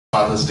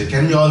Father's Day.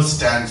 Can we all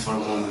stand for a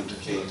moment,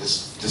 okay?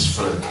 Just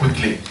for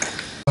quickly.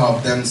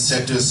 Of them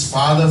said to his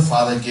father,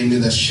 "Father, give me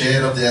the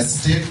share of the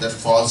estate that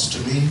falls to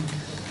me."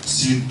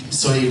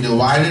 So he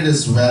divided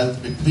his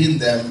wealth between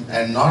them,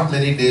 and not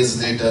many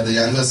days later, the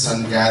younger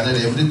son gathered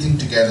everything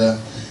together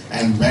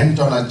and went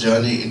on a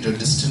journey into a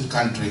distant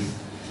country.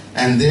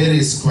 And there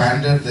he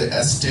squandered the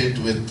estate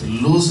with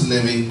loose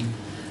living.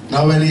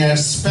 Now when he had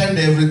spent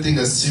everything,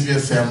 a severe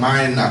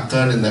famine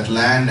occurred in that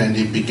land, and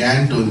he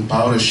began to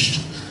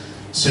impoverish.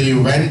 So he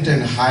went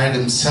and hired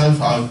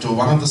himself out to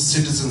one of the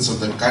citizens of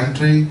the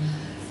country,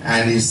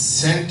 and he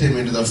sent him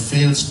into the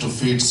fields to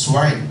feed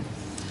swine.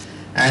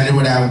 And he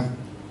would have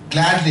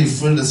gladly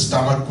filled his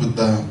stomach with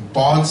the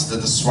pods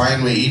that the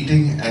swine were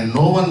eating, and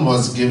no one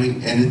was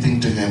giving anything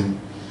to him.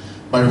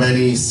 But when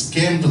he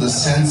came to the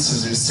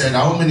senses, he said,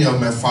 "How many of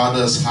my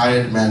father's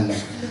hired men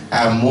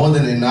have more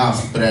than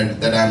enough bread,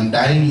 that I am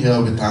dying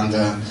here with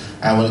hunger?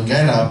 I will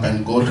get up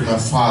and go to my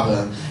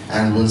father,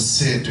 and will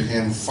say to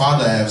him,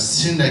 Father, I have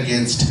sinned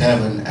against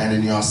heaven and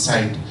in your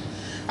sight.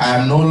 I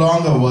am no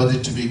longer worthy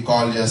to be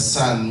called your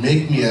son.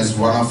 Make me as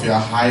one of your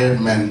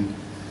hired men."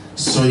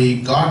 So he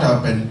got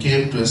up and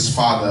came to his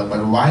father.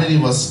 But while he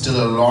was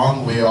still a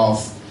long way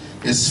off,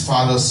 his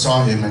father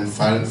saw him and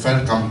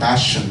felt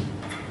compassion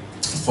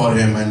for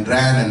him, and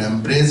ran and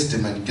embraced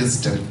him and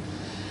kissed him.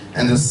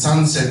 And the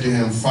son said to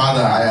him,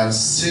 "Father, I have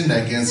sinned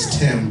against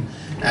him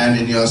and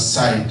in your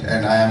sight,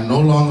 and I am no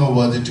longer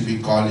worthy to be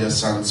called your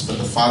sons." But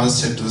the father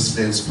said to the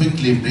slaves,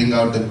 "Quickly bring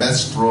out the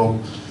best robe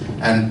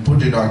and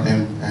put it on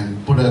him,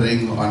 and put a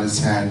ring on his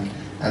hand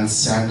and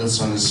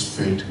sandals on his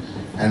feet,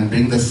 and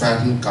bring the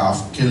fattened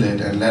calf, kill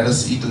it, and let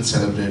us eat and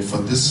celebrate. For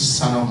this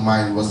son of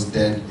mine was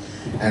dead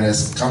and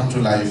has come to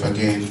life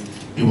again.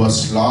 He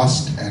was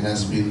lost and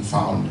has been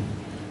found."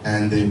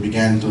 And they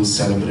began to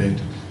celebrate.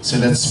 So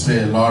let's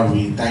pray. Lord,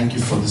 we thank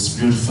you for this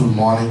beautiful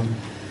morning.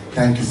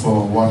 Thank you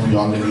for what we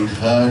already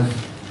heard.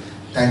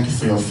 Thank you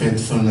for your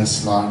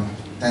faithfulness, Lord.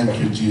 Thank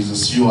you,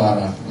 Jesus. You are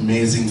an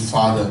amazing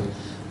Father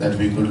that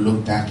we could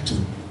look back to.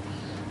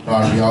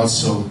 Lord, we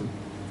also,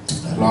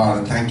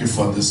 Lord, thank you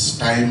for this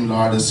time,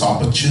 Lord, these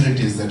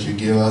opportunities that you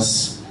give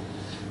us.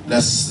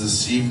 Bless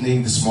this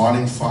evening, this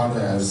morning, Father,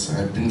 as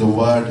I bring the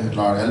word.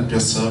 Lord, help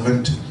your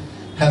servant.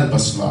 Help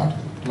us, Lord.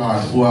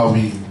 Lord, who are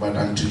we? But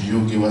unto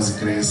you give us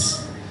grace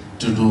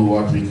to do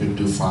what we could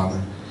do, Father.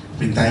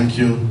 We thank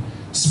you.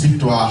 Speak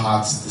to our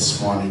hearts this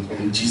morning.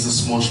 In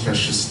Jesus' most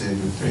precious name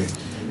we pray.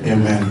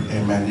 Amen.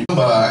 Amen.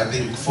 Remember, I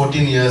think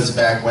 14 years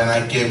back when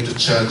I came to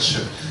church,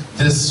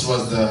 this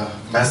was the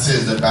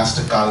message that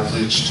Pastor Karl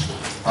preached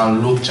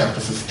on Luke chapter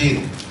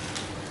 15.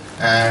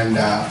 And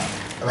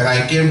when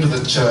I came to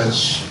the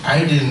church,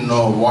 I didn't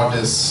know what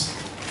is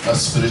a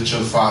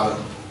spiritual father.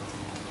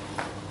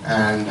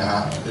 And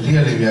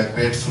really we are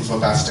grateful for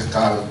Pastor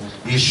Karl.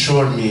 He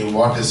showed me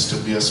what is to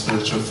be a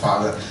spiritual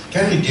father.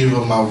 Can we give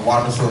him a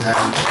wonderful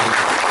hand?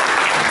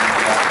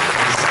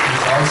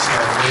 He's also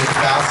a great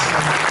pastor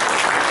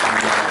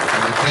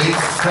and a great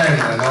friend.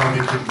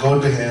 We could go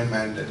to him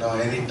and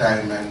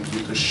anytime, and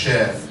we could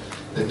share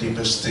the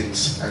deepest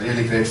things. I'm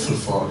really grateful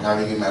for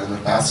having him as my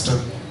pastor.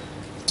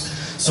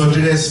 So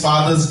today is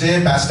Father's Day.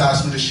 Pastor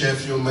asked me to share a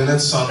few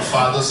minutes on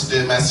Father's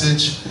Day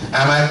message.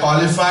 Am I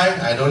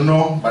qualified? I don't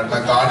know, but my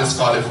God is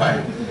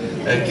qualified.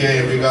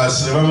 Okay,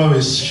 because remember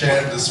we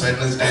shared this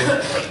Wednesday,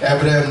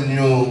 Abraham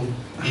knew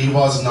he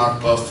was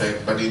not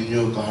perfect, but he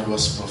knew God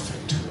was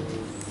perfect.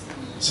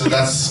 So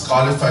that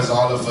qualifies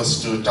all of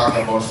us to talk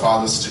about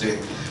fathers today.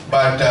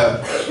 But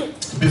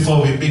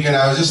before we begin,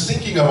 I was just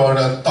thinking about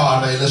a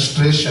thought, an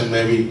illustration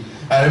maybe.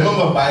 I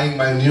remember buying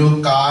my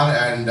new car,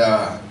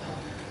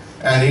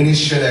 and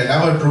initially I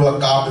never drove a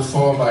car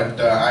before,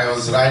 but I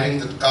was riding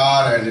the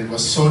car and it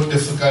was so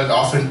difficult.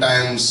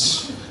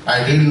 Oftentimes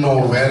I didn't know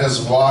where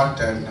is what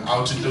and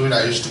how to do it.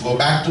 I used to go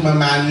back to my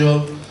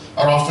manual,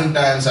 or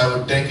oftentimes I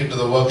would take it to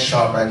the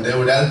workshop and they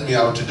would help me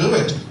how to do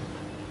it.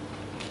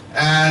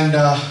 And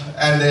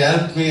they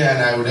helped me,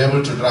 and I was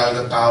able to drive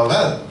the car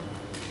well.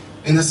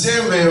 In the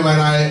same way, when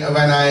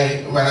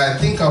I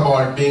think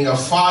about being a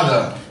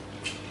father,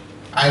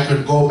 I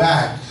could go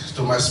back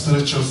to my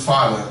spiritual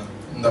father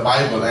in the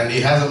Bible, and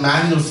he has a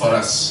manual for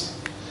us.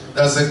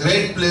 There's a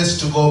great place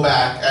to go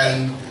back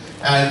and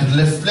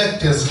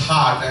reflect his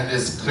heart and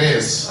his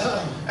grace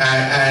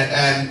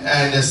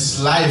and his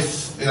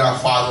life in our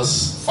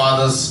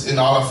fathers in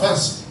all of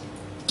us.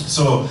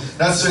 So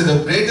that's why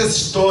the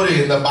greatest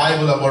story in the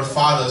Bible about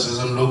fathers is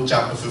in Luke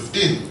chapter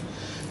 15.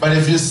 But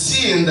if you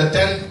see in the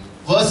 10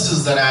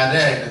 verses that I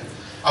read,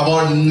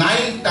 about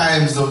 9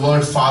 times the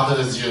word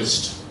father is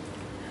used.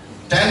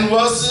 10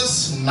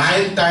 verses,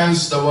 9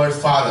 times the word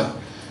father.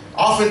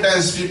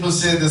 Oftentimes people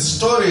say this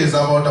story is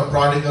about a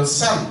prodigal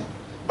son,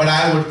 but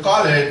I would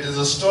call it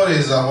the story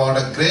is about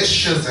a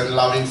gracious and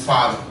loving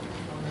father.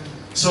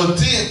 So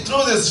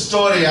through this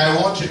story, I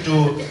want you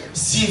to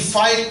see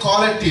 5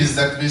 qualities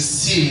that we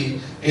see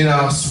in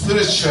a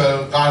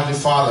spiritual godly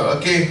father.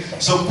 Okay,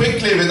 so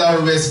quickly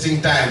without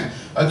wasting time.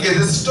 Okay,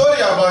 this story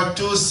about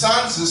 2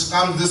 sons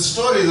this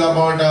story is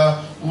about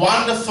a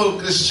wonderful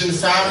Christian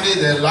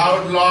family. They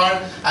loved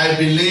Lord. I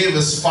believe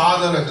his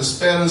father and his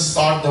parents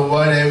taught the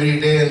word every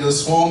day in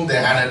this home. They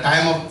had a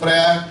time of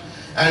prayer.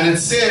 And it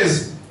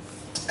says,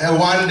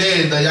 one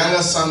day the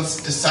younger son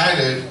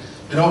decided,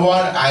 you know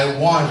what, I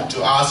want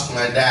to ask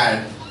my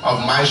dad of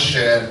my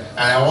share, and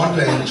I want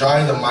to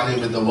enjoy the money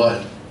with the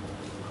world.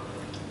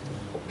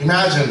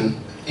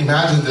 Imagine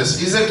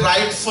this. Is it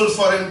rightful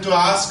for him to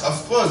ask?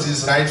 Of course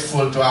it's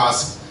rightful to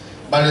ask,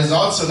 but it's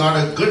also not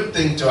a good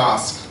thing to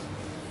ask.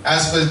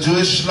 As per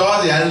Jewish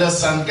law, the elder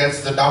son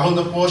gets double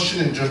the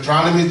portion in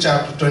Deuteronomy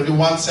chapter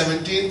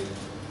 21:17.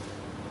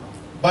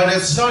 But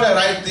it's not a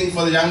right thing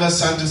for the younger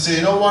son to say,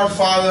 you know what,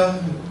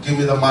 father, give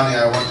me the money,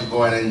 I want to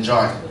go and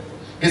enjoy.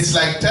 It's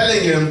like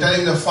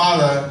telling the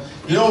father,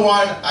 you know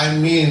what,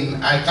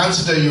 I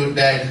consider you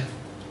dead,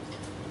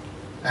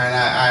 and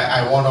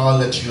I want all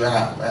that you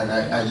have, and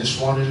I just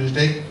wanted to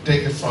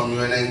take it from you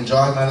and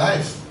enjoy my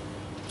life.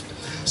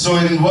 So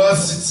in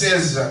verse it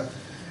says,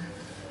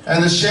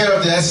 and the share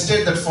of the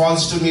estate that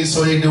falls to me,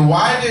 so he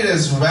divided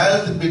his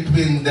wealth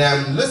between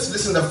them.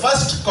 Listen, the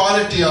first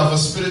quality of a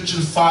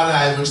spiritual father,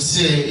 I would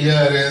say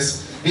here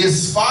is,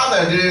 his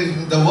father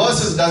the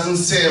verses doesn't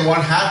say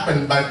what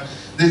happened, but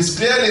it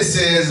clearly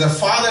says the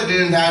father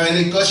didn't have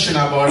any question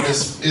about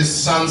his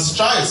son's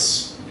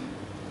choice.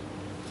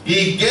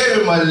 He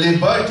gave him a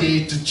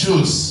liberty to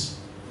choose.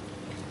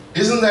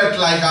 Isn't that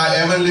like our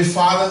Heavenly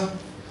Father?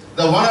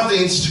 One of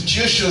the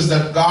institutions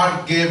that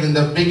God gave in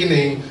the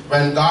beginning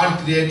when God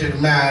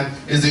created man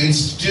is the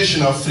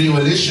institution of free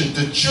volition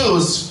to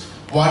choose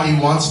what he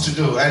wants to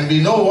do. And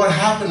we know what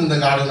happened in the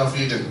Garden of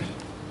Eden.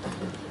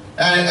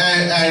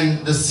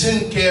 And the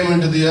sin came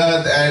into the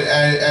earth,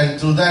 and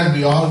through that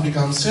we all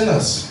become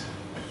sinners.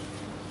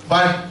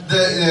 But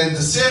the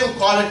same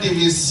quality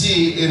we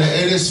see in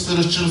any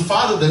spiritual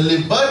father, the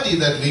liberty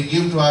that we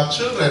give to our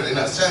children, in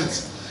a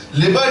sense.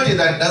 Liberty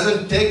that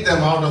doesn't take them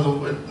out of the...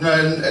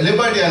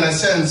 liberty in a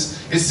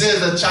sense, it says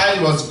the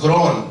child was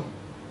grown.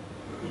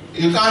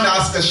 You can't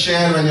ask a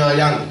share when you're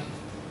young.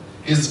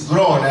 He's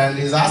grown, and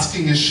he's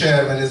asking his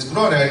share when he's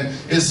grown, and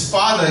his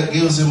father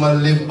gives him a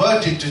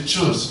liberty to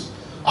choose.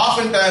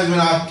 Oftentimes when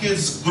our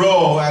kids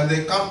grow and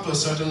they come to a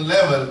certain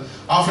level,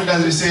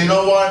 oftentimes we say, you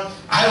know what,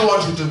 I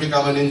want you to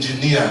become an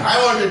engineer,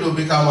 I want you to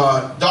become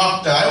a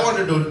doctor, I want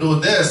you to do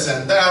this,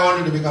 and then I want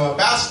you to become a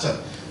pastor.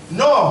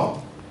 No.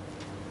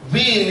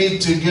 We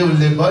need to give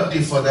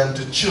liberty for them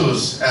to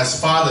choose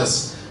as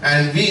fathers.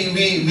 And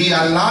we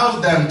allow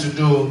them to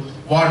do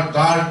what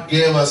God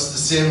gave us the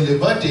same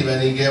liberty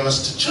when he gave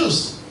us to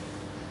choose.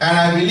 And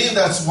I believe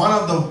that's one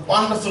of the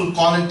wonderful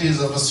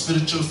qualities of a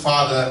spiritual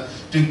father,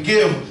 to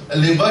give a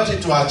liberty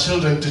to our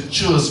children to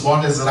choose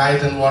what is right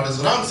and what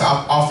is wrong. So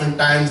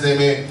oftentimes they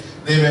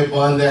may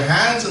burn their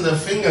hands and their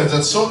fingers,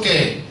 that's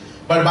okay.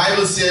 But the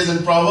Bible says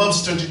in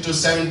Proverbs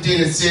 22:17,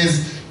 it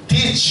says,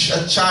 teach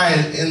a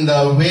child in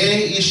the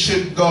way he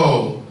should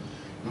go.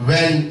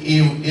 When he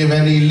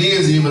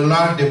leaves, he will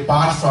not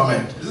depart from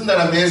it. Isn't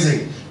that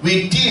amazing?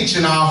 We teach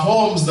in our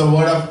homes. The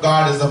word of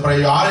God is the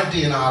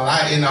priority in our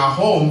life, in our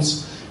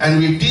homes, and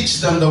we teach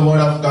them the word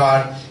of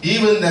God.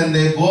 Even then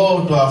they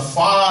go to a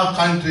far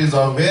countries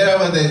or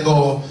wherever they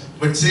go,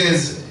 but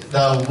says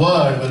the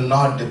word will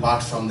not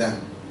depart from them.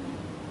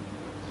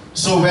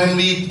 So when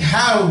we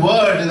have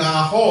word in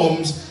our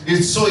homes,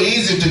 it's so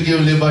easy to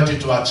give liberty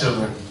to our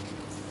children.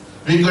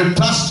 We could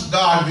trust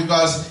God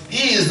because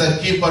he is the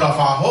keeper of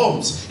our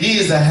homes. He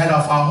is the head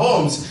of our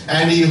homes,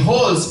 and he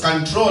holds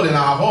control in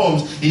our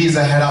homes. He is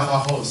the head of our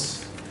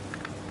house.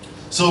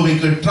 So we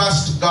could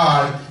trust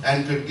God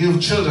and could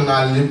give children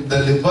the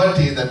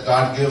liberty that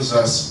God gives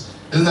us.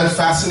 Isn't that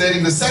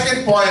fascinating? The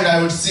second point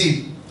I would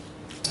see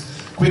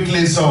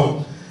quickly,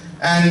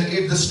 and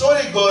if the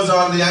story goes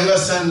on, the younger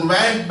son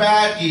went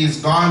back,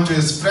 he's gone to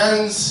his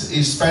friends,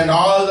 he spent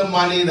all the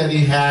money that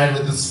he had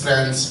with his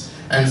friends,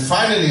 and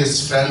finally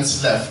his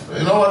friends left.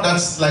 You know what,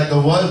 that's like the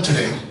world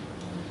today.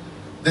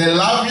 They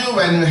love you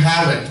when you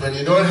have it. When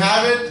you don't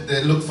have it,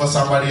 they look for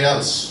somebody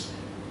else.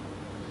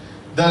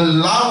 The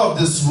love of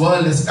this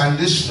world is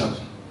conditional.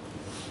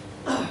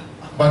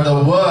 But the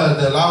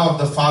love of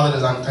the Father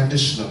is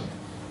unconditional.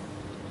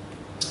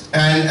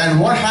 And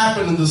what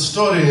happened in the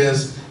story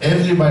is,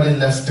 everybody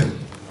left him.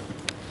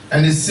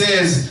 And it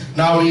says,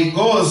 now he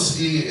goes,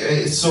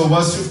 so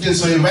verse 15,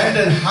 so he went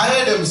and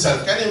hired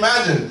himself. Can you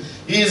imagine?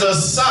 He is a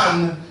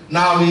son,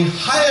 now he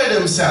hired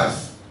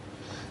himself.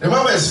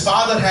 Remember, his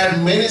father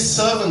had many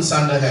servants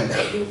under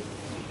him.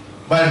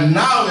 But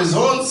now his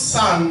own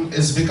son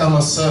has become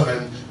a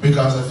servant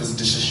because of his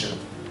decision.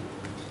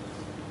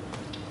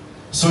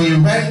 So he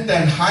went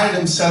and hired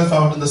himself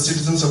out to the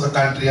citizens of the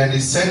country, and he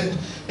sent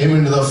him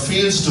into the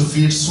fields to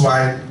feed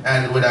swine,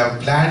 and would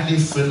have gladly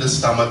filled his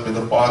stomach with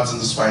the pods and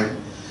the swine.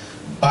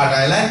 But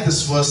I like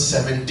this verse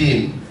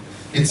 17.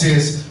 It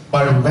says,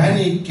 but when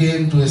he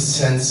came to his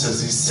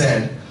senses, he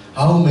said,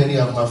 how many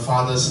of my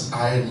father's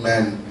hired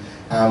men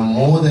have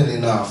more than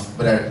enough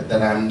bread,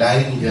 that I am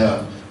dying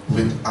here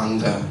with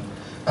hunger?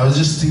 I was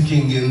just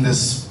thinking in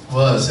this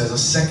verse as a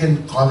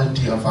second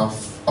quality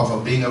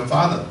of being a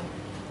father.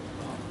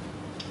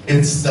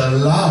 It's the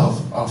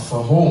love of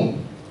a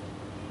home.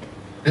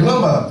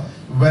 Remember,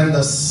 when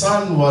the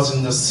son was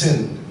in the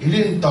sin, he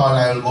didn't thought,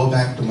 I will go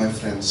back to my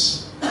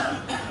friends.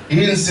 He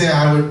didn't say,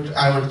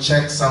 I would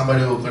check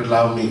somebody who could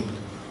love me.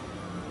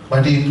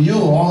 But he knew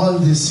all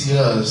these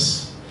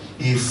years,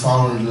 he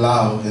found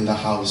love in the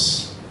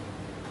house.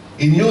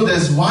 He knew the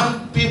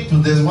one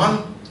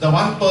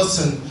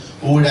person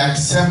who would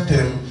accept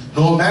him,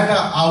 no matter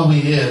how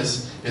he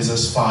is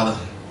his father.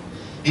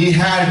 He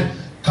had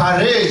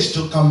courage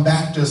to come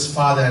back to his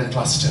father and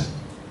trust him.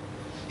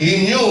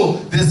 He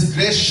knew this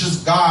gracious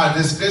God,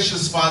 this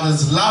gracious Father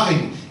is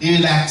loving. He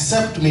will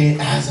accept me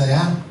as I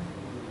am.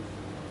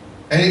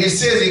 And he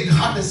says, he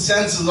got his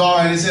senses all,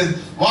 and he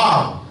says,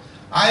 wow,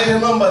 I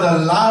remember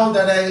the love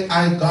that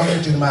I got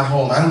it in my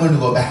home. I'm going to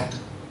go back.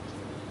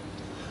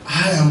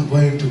 I am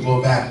going to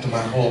go back to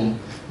my home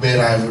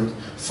where I would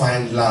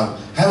find love.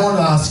 I want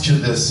to ask you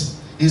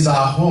this. Is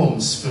our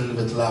homes filled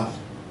with love?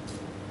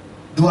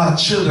 Do our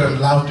children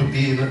love to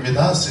be with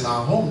us in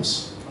our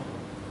homes?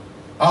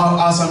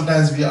 Or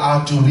sometimes we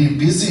are too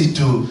busy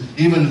to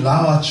even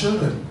love our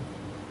children.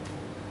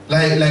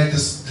 Like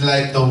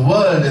the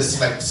world is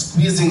like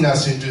squeezing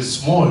us into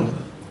its mold.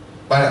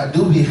 But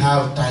do we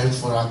have time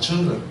for our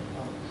children?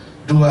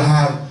 Do we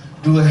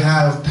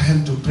have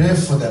time to pray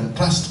for them,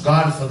 trust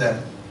God for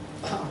them?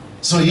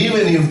 So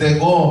even if they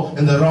go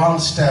in the wrong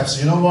steps,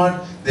 you know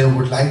what? They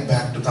would like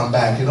to come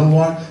back. You know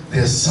what?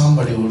 There's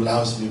somebody who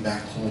loves me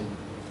back home.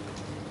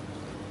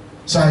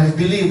 So I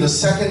believe the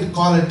second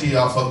quality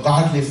of a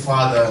godly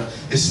father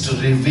is to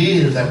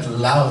reveal that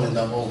love in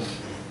the home.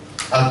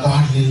 A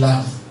godly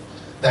love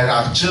that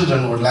our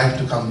children would like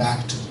to come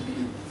back to.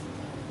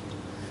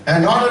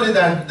 And not only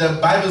that, the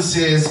Bible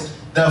says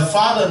the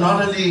father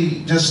not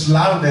only just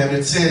loved them,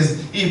 it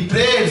says he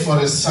prayed for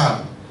his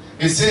son.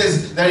 It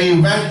says that he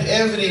went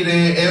every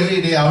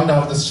day out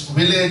of this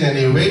village, and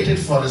he waited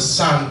for his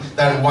son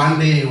that one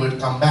day he would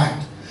come back.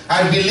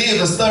 I believe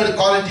the third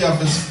quality of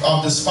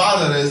this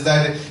father is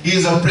that he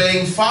is a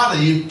praying father.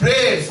 He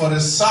prayed for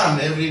his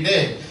son every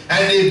day,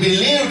 and he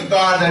believed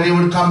God that he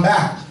would come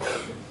back.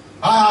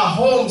 Our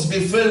homes be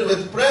filled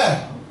with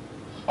prayer.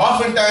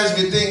 Oftentimes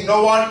we think, you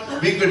know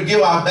what, we could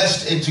give our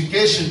best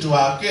education to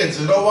our kids.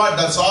 You know what,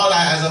 that's all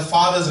as a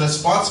father's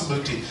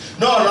responsibility.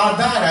 No, not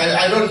that.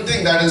 I don't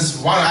think that is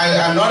one.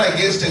 I'm not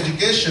against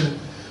education.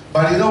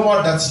 But you know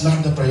what, that's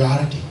not the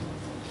priority.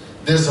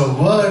 There's a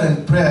word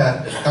and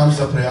prayer comes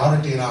the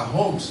priority in our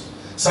homes.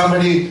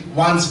 Somebody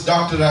once,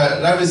 Dr.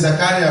 Ravi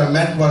Zakaria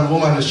met one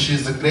woman.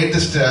 She's the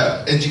greatest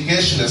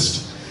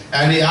educationist.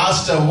 And he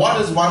asked her,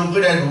 what is one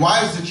good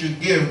advice that you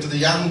give to the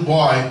young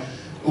boy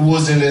who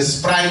was in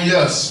his prime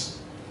years?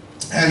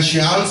 And she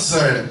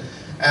answered,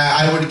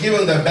 I would give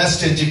him the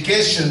best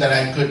education that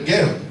I could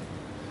give.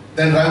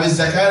 Then Ravi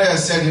Zakaria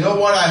said, you know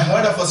what, I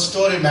heard of a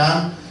story,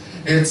 ma'am.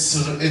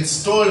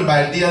 It's told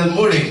by D.L.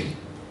 Moody.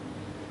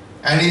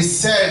 And he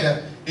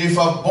said, if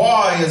a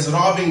boy is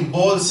robbing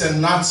bolts and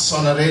nuts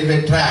on a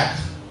railway track,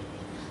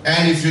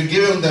 and if you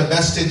give him the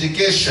best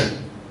education,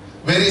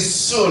 very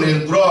soon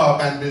he'll grow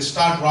up and will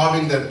start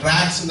robbing the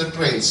tracks and the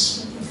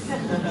trains.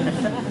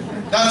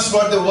 That's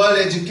what the word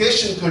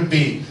education could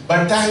be.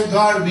 But thank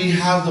God we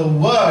have the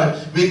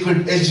word. We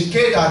could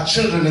educate our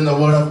children in the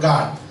word of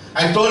God.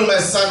 I told my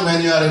son,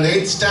 when you are in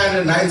 8th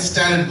standard, 9th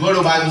standard, go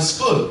to Bible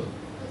school.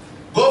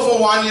 Go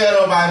for 1 year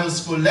of Bible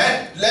school.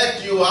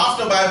 Let you,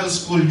 after Bible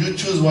school, you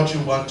choose what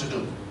you want to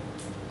do.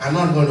 I'm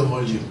not going to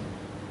hold you.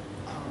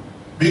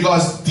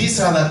 Because these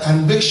are the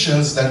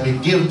convictions that we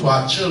give to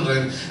our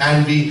children.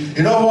 And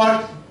you know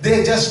what?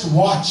 They just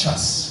watch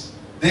us.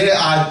 We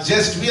are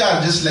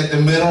just like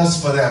the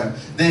mirrors for them.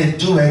 They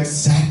do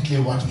exactly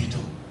what we do.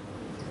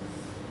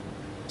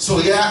 So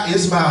yeah,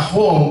 my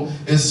home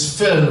is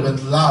filled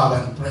with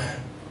love and prayer.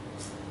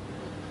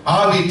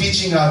 Are we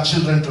teaching our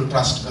children to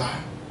trust God?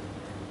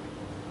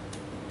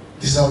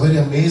 These are very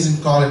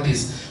amazing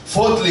qualities.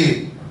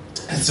 Fourthly,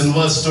 it's in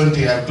verse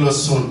 20, I'll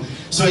close soon.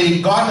 So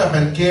he got up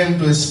and came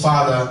to his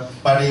father,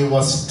 but he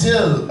was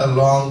still a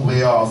long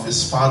way off.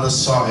 His father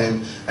saw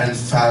him and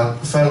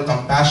felt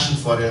compassion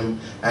for him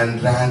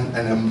and ran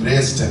and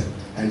embraced him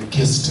and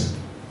kissed him.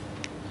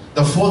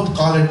 The fourth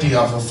quality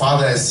of a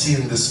father I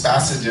see in this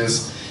passage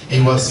is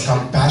he was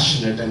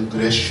compassionate and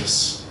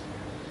gracious.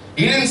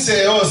 He didn't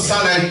say, oh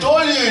son, I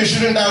told you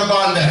shouldn't have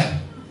gone there.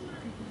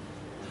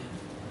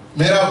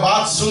 मेरा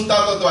बात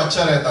सुनता तो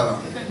अच्छा रहता था.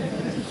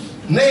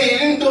 No, he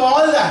didn't do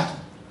all that.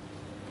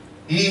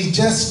 He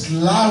just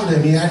loved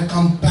him. He had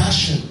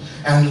compassion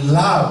and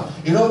love.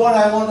 You know what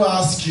I want to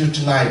ask you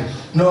tonight?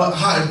 Do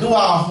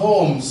our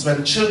homes,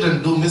 when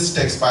children do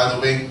mistakes, by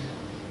the way,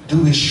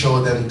 do we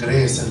show them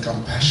grace and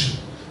compassion?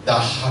 The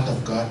heart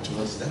of God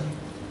towards them.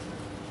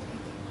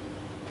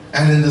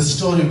 And in the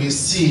story we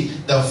see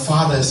the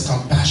father is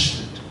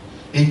compassionate.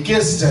 He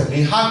kissed him.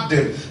 He hugged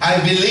him. I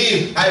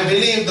believe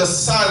the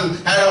son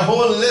had a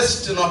whole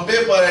list in a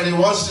paper and he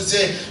wants to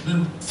say,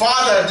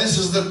 Father, this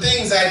is the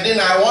things I did.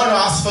 I want to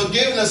ask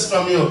forgiveness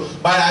from you.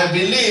 But I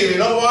believe, you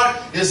know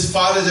what? His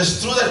father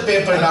just threw that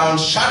paper down,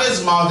 shut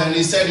his mouth, and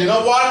he said, you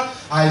know what?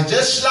 I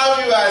just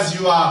love you as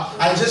you are.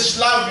 I just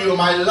love you.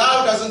 My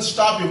love doesn't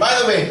stop you. By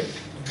the way,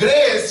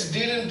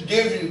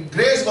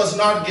 grace was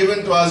not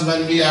given to us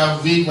when we are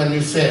weak, when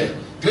we fail.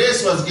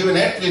 Grace was given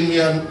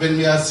when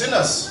we are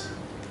sinners.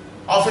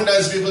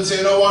 Oftentimes people say,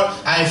 you know what,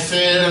 I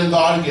failed and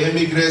God gave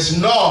me grace.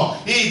 No,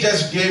 He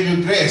just gave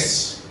you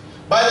grace.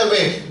 By the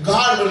way,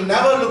 God will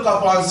never look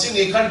upon sin.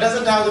 He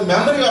doesn't have the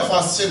memory of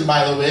our sin,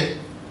 by the way.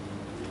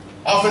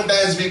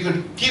 Oftentimes we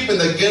could keep in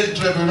the guilt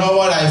trip, you know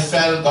what, I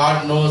fell,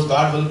 God knows,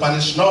 God will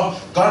punish. No,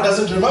 God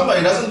doesn't remember.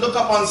 He doesn't look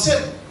upon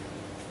sin.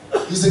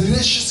 He's a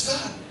gracious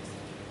God.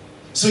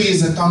 So He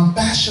is a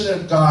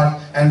compassionate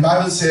God. And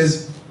Bible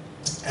says,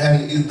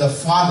 and the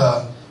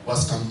Father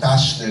was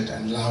compassionate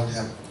and loved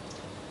him.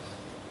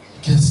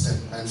 Kissed him.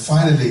 And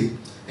finally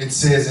it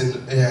says,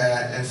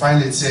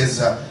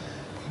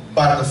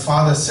 but the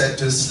father said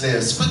to his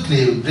slaves,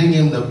 quickly bring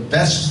him the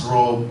best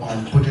robe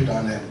and put it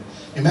on him.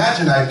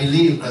 Imagine, I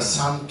believe the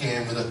son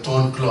came with the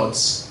torn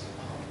clothes.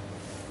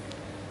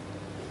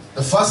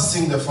 The first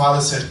thing the father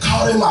said,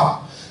 cover him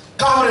up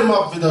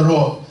with a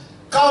robe,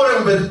 cover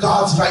him with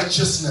God's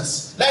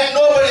righteousness. Let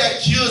nobody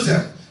accuse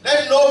him.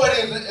 Let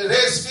nobody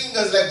raise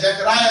fingers like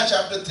Zechariah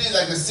chapter 3,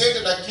 like the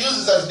Satan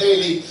accuses us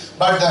daily.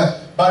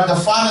 But the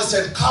Father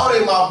said, cover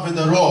him up with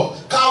the robe.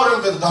 Cover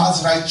him with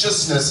God's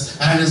righteousness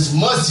and His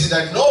mercy,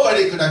 that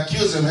nobody could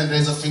accuse him and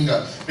raise a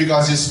finger.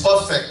 Because He's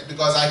perfect.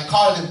 Because I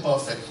called Him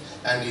perfect.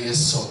 And He is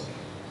so.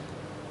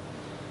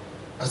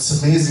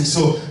 That's amazing.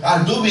 So,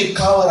 do we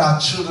cover our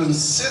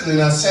children's sin in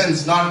a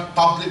sense? Not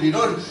publicly.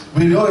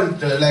 We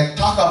don't like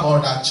talk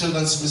about our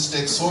children's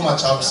mistakes so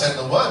much outside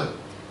the world.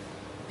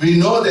 We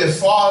know they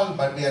fall,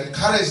 but we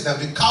encourage them,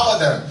 we cover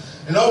them.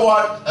 You know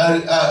what?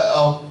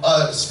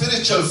 A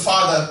spiritual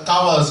father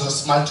covers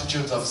us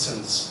multitudes of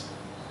sins.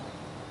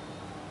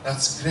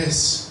 That's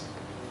grace.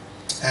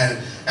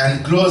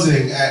 And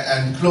closing,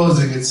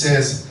 it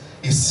says,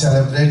 He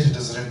celebrated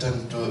His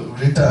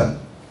return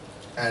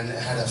and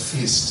had a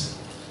feast.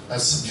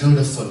 That's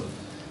beautiful.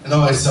 You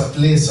know, it's a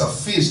place of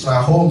feast.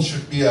 My home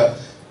should be a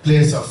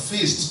place of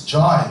feast,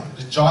 joy,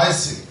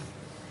 rejoicing.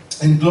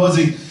 In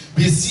closing,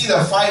 we see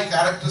the 5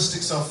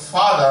 characteristics of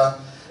Father.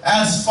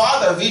 As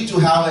Father, we too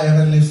have a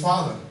Heavenly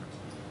Father.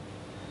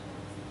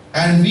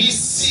 And we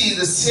see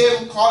the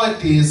same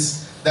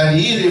qualities that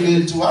He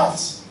revealed to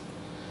us.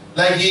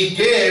 Like He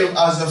gave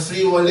us a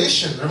free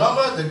volition.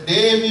 Remember, the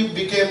day we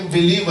became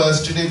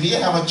believers, today we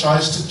have a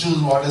choice to choose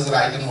what is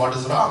right and what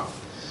is wrong.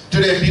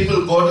 Today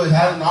people go to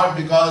hell not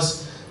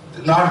because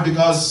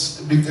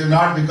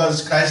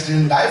Christ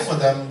didn't die for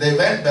them. They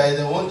went by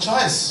their own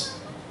choice.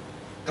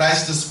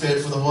 Christ is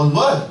paid for the whole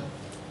world.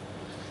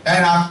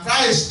 And our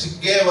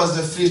Christ gave us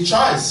the free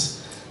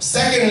choice.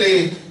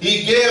 Secondly,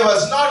 He gave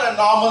us not a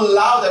normal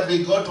love that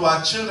we go to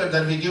our children,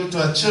 that we give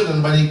to our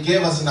children, but He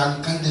gave us an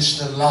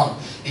unconditional love.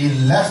 He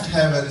left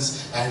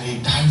heavens and He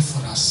died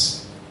for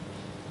us.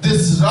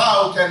 This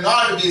love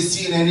cannot be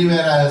seen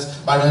anywhere else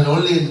but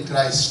only in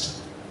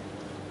Christ.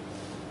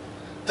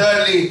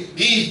 Thirdly,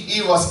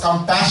 He was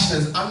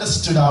compassionate,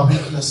 understood our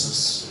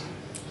weaknesses.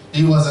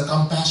 He was a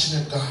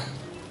compassionate God.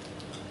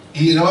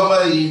 He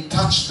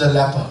touched the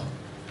leper.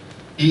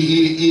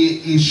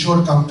 He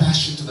showed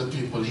compassion to the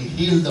people. He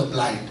healed the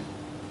blind.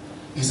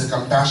 He's a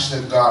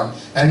compassionate God.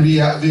 And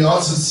we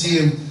also see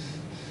Him,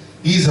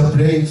 He's a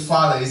praying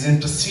Father. He's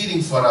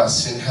interceding for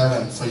us in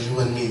heaven, for you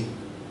and me.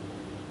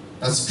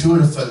 That's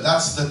beautiful.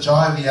 That's the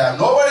joy we have.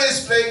 Nobody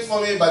is praying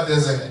for me, but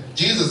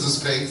Jesus is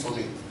praying for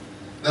me.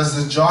 That's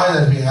the joy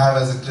that we have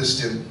as a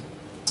Christian.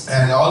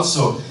 And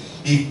also,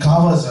 He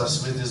covers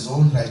us with His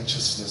own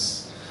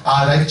righteousness.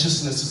 Our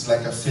righteousness is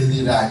like a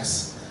filthy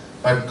rags,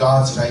 but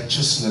God's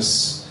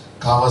righteousness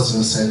covers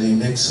us and He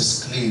makes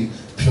us clean,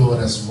 pure,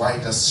 as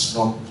white as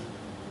snow.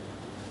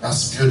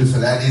 That's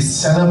beautiful. And He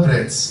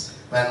celebrates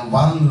when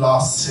one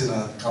lost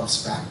sinner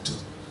comes back to.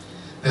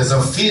 There's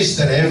a feast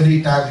that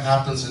every time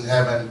happens in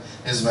heaven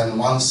is when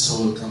one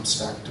soul comes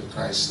back to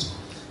Christ.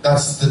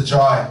 That's the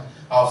joy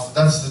of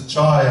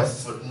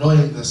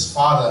knowing this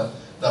Father,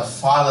 the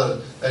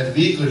Father that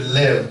we could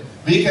live.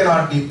 We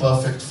cannot be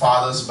perfect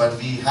fathers, but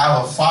we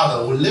have a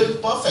Father who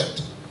lived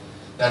perfect.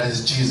 That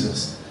is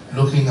Jesus.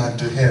 Looking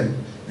unto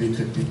Him, we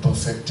could be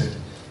perfected.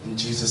 In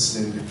Jesus'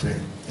 name we pray.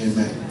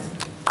 Amen.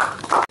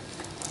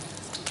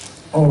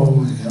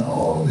 We can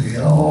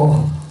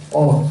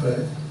all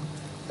pray.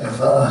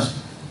 If asked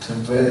to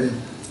pray,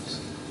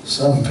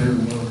 some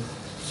people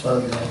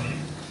struggle.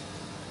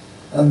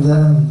 And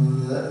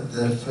then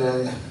they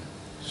pray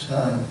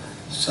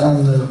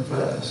standard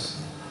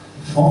prayers,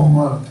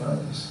 formal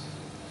prayers.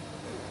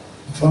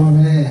 For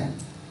me,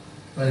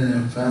 when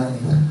you pray,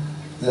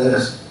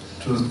 there's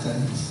 2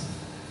 things.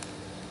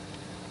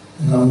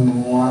 Number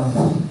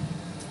 1,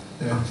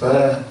 your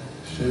prayer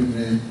should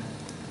be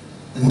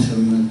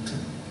intimate.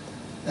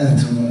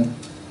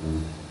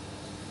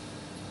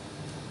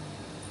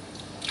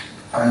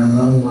 And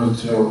number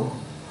two,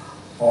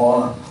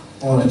 I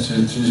want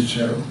to teach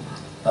you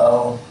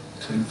how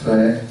to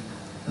pray,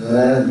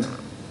 led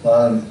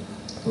by the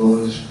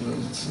Holy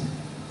Spirit.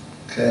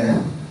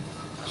 Okay?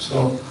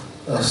 So,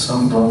 a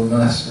simple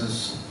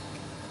message.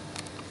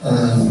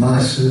 And the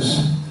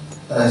message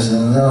is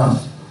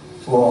enough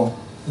for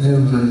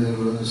new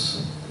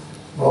believers,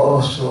 but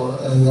also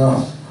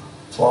enough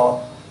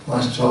for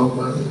mature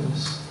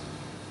believers.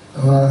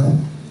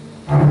 Amen.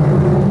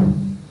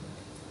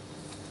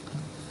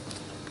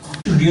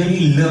 To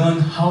really learn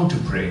how to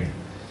pray.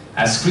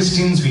 As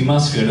Christians, we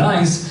must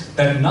realize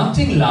that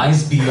nothing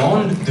lies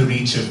beyond the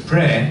reach of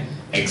prayer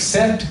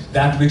except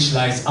that which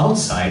lies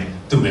outside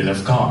the will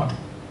of God.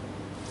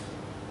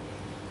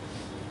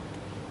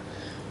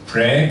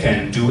 Prayer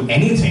can do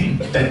anything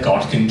that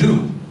God can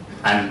do,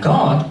 and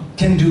God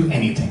can do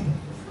anything.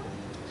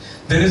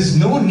 There is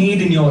no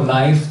need in your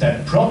life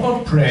that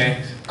proper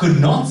prayer could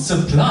not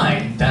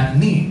supply that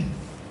need.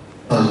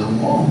 At the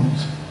moment,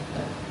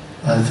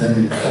 I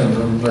think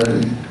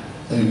everybody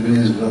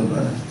agrees with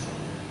that.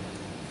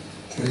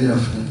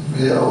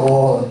 We are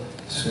all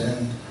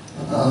seeing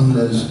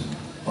hundreds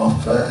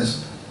of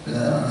prayers being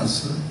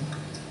answered.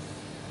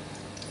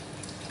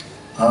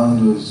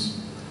 Hundreds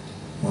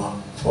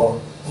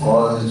for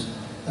college,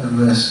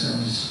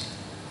 admissions,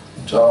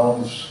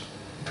 jobs,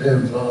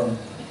 people,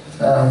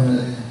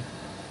 family,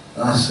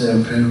 I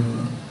say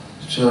people,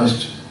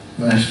 church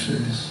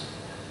ministries,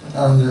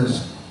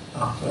 hundreds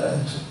of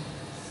prayers.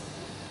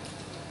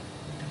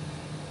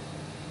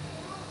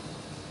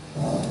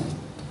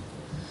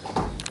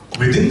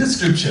 Within the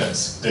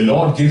scriptures, the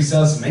Lord gives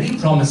us many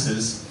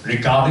promises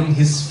regarding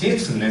His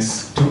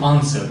faithfulness to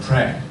answer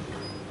prayer.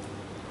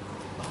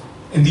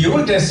 In the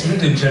Old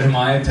Testament, in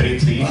Jeremiah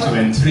 33, 2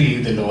 and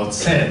 3, the Lord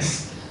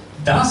says,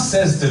 "Thus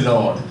says the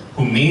Lord,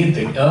 who made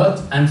the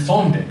earth and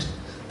formed it.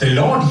 The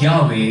Lord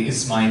Yahweh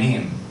is my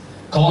name.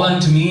 Call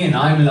unto me, and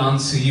I will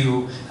answer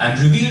you, and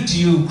reveal to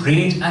you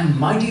great and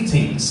mighty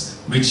things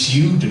which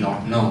you do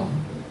not know."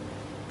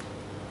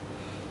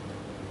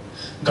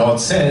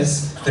 God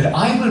says that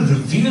I will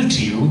reveal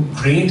to you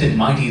great and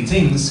mighty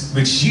things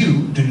which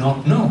you do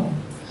not know.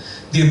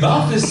 The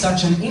above is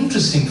such an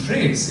interesting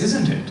phrase,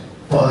 isn't it?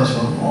 What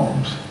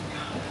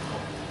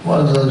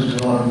does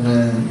God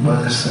mean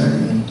by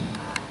saying,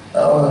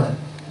 I will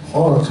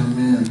hold to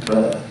me in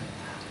prayer,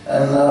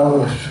 and I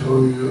will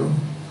show you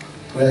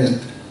great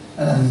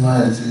and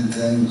mighty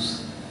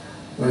things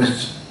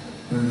which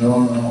we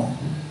don't know?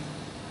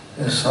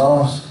 It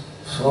sounds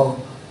so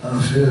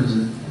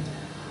confusing.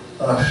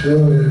 I'll show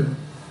you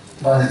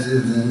mighty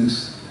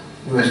things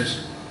which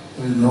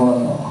we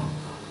don't know.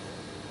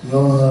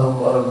 Don't know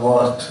about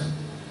what.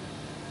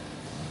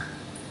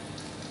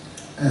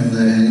 And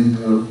the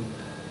Hebrew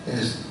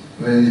is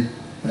very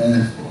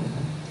meaningful.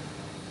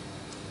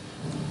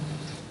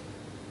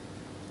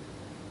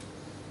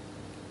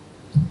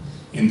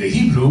 In the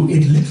Hebrew,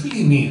 it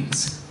literally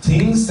means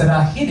things that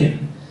are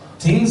hidden,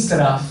 things that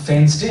are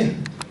fenced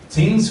in,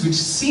 things which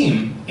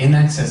seem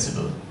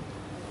inaccessible.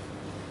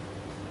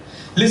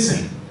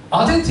 Listen,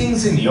 are there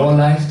things in your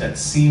life that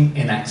seem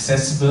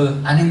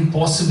inaccessible and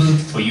impossible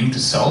for you to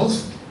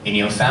solve in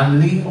your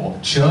family or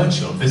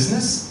church or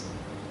business?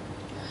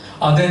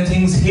 Are there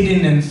things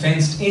hidden and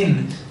fenced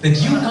in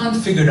that you can't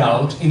figure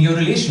out in your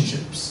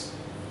relationships?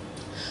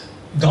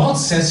 God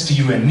says to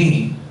you and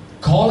me,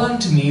 "Call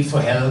unto me for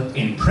help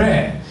in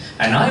prayer,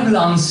 and I will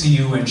answer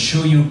you and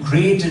show you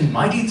great and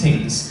mighty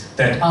things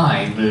that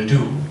I will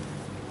do."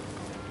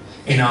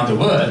 In other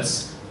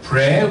words,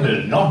 prayer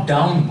will knock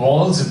down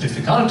walls of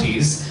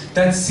difficulties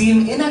that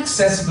seem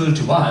inaccessible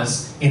to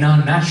us in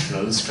our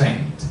natural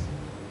strength.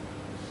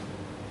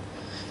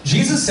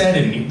 Jesus said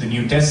in the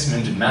New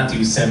Testament in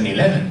Matthew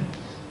 7:11,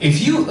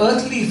 "If you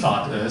earthly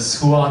fathers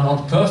who are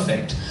not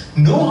perfect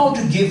know how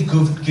to give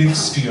good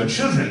gifts to your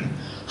children,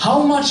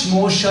 how much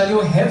more shall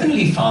your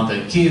heavenly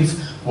Father give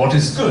what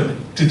is good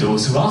to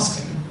those who ask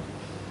Him?"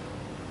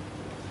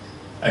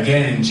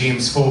 Again in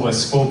James 4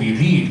 verse 4 we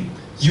read,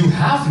 "You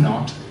have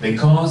not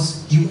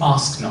because you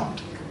ask not."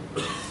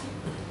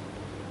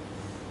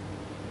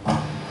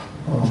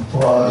 Of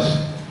course,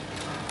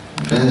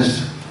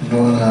 please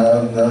don't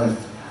have that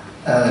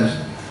as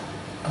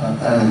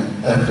an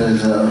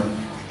epithet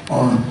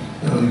on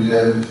your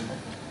gift.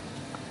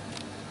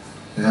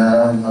 You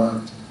have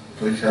not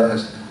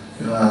because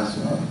you ask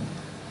not.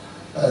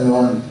 I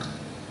don't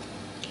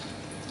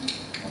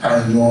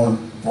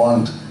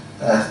want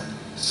that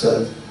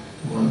said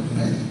with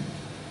me.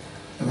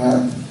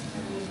 Amen.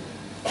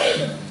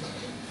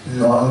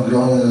 You are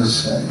going to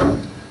say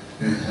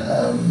you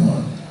have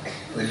not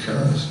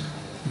because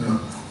you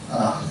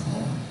ask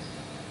not.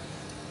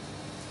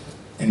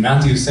 In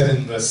Matthew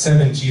 7 verse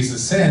 7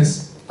 Jesus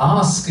says,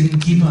 "Ask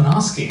and keep on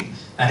asking,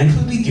 and it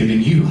will be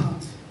given you.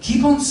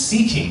 Keep on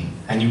seeking,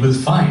 and you will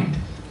find.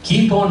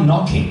 Keep on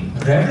knocking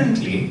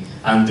reverently,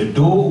 and the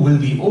door will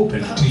be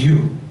opened to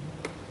you."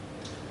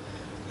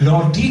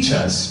 Lord, teach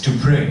us to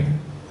pray.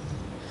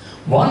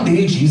 One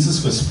day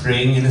Jesus was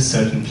praying in a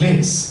certain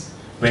place.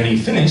 When he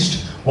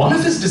finished, one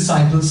of his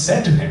disciples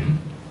said to him,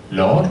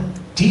 "Lord,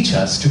 teach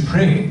us to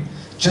pray,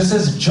 just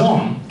as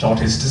John taught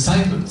his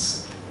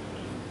disciples.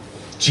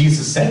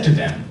 Jesus said to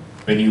them,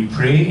 when you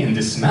pray in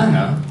this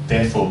manner,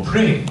 therefore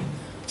pray,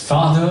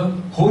 Father,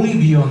 holy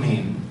be your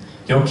name.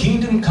 Your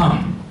kingdom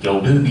come, your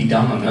will be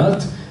done on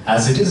earth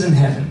as it is in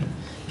heaven.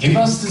 Give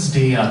us this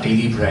day our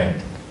daily bread.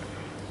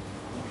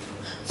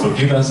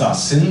 Forgive us our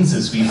sins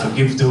as we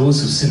forgive those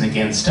who sin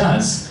against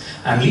us,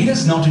 and lead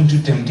us not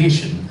into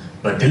temptation,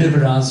 but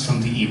deliver us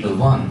from the evil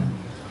one.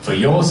 For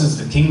yours is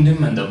the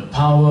kingdom and the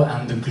power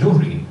and the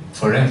glory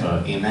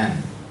forever.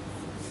 Amen.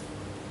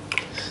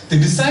 The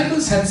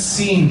disciples had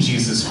seen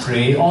Jesus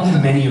pray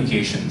on many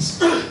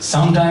occasions.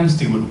 Sometimes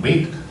they would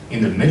wake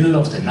in the middle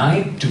of the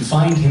night to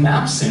find him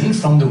absent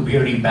from the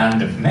weary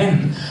band of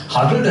men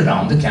huddled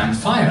around the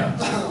campfire.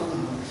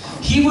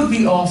 He would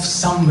be off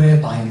somewhere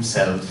by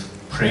himself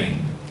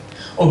praying.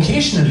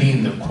 Occasionally,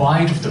 in the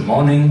quiet of the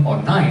morning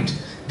or night,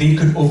 they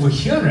could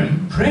overhear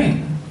him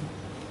praying.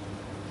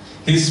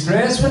 His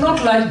prayers were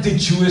not like the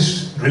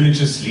Jewish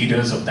religious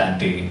leaders of that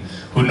day,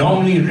 who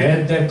normally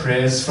read their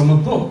prayers from a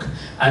book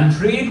and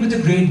prayed with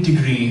a great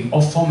degree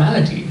of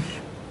formality.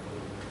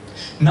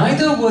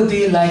 Neither were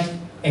they like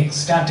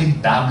ecstatic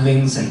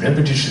babblings and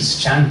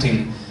repetitious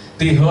chanting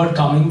they heard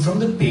coming from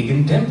the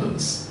pagan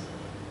temples.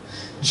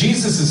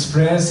 Jesus'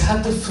 prayers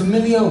had the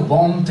familiar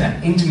warmth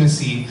and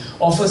intimacy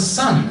of a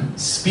son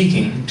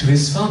speaking to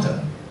his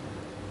father.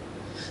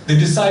 The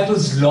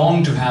disciples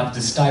longed to have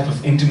this type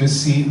of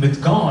intimacy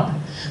with God,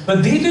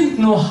 but they didn't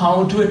know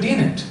how to attain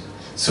it.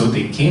 So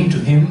they came to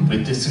him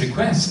with this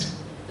request,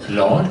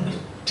 Lord,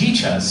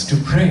 teach us to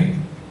pray.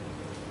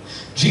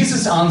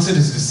 Jesus answered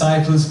his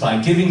disciples by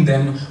giving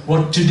them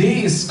what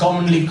today is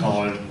commonly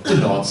called the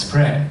Lord's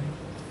Prayer.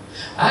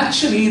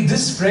 Actually,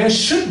 this prayer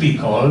should be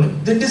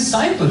called the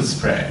Disciples'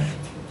 Prayer.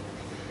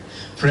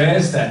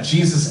 Prayers that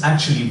Jesus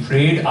actually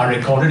prayed are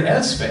recorded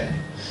elsewhere.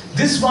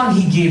 This one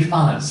he gave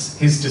us,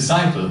 his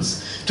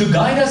disciples, to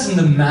guide us in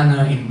the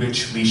manner in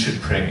which we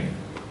should pray.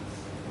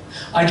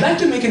 I'd like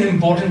to make an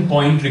important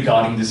point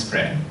regarding this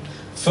prayer.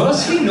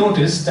 Firstly,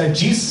 notice that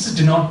Jesus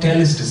did not tell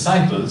his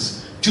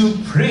disciples to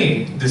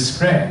pray this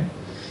prayer.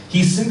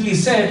 He simply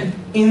said,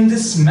 in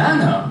this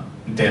manner,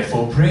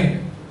 therefore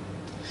pray.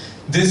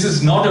 This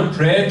is not a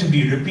prayer to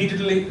be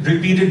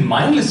repeated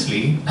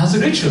mindlessly as a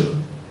ritual.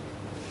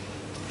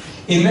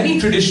 In many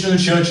traditional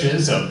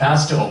churches, a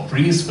pastor or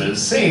priest will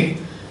say,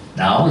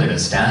 now let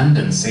us stand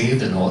and say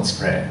the Lord's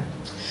Prayer.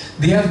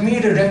 They have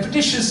made a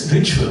repetitious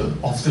ritual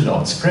of the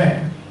Lord's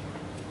Prayer.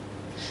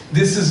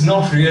 This is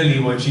not really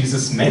what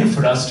Jesus meant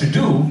for us to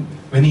do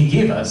when he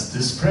gave us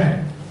this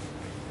prayer.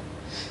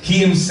 He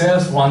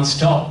himself once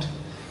taught,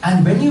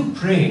 and when you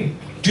pray,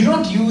 do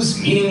not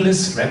use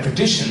meaningless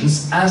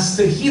repetitions as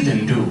the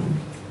heathen do.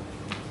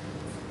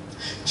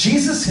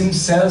 Jesus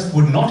himself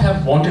would not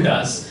have wanted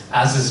us,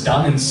 as is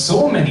done in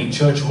so many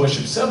church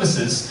worship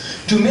services,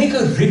 to make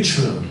a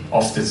ritual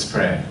of this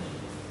prayer.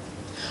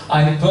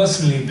 I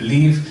personally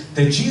believe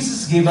that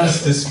Jesus gave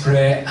us this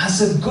prayer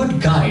as a good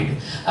guide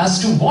as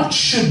to what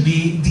should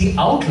be the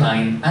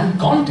outline and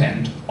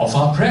content of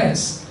our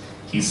prayers.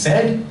 He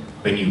said,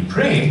 when you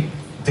pray,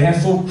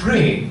 therefore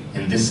pray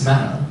in this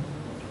manner.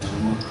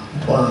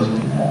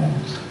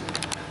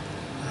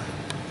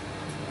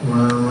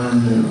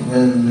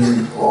 When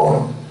we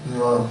all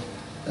go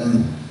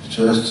in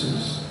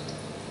churches,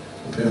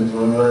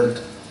 people read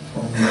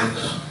from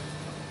books,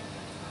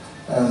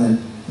 and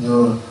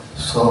you're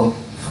so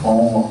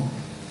formal.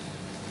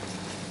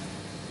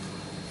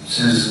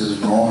 Jesus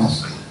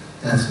wants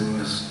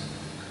intimacy.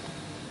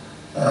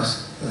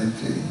 That's the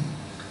key.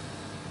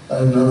 I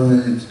don't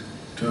need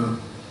to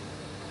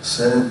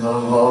say the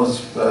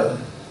Lord's Prayer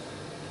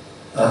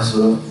as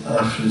a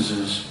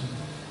physician.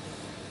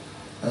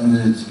 I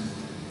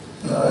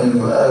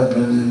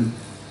believe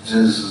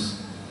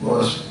Jesus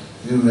was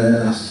giving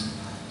us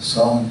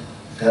some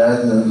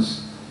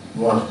guidance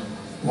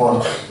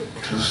what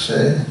to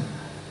say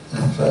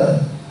in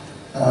prayer,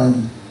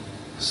 and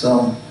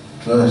some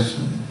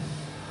direction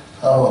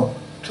how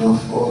to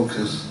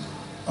focus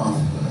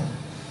on prayer.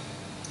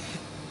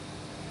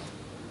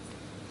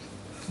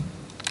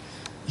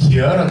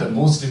 Here are the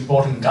most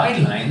important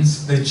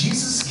guidelines that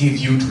Jesus gave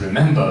you to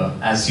remember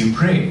as you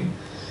pray.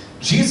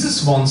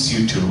 Jesus wants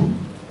you to,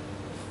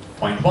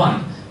 point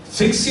 1,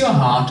 fix your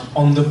heart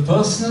on the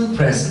personal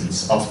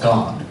presence of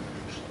God.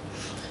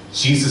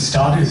 Jesus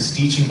started his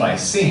teaching by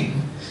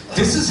saying,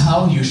 this is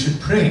how you should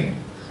pray.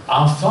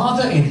 Our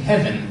Father in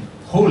heaven,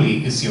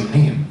 holy is your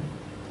name.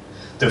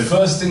 The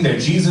first thing that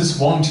Jesus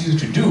wants you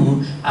to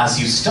do as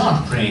you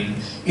start praying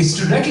is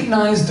to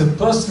recognize the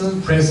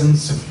personal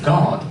presence of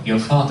God, your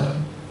Father.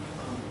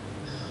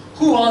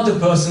 Who are the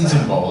persons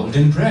involved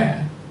in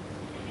prayer?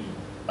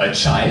 A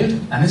child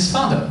and his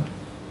father.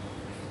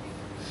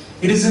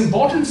 It is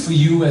important for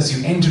you as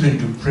you enter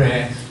into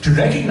prayer to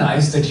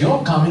recognize that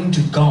you're coming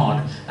to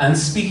God and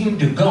speaking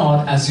to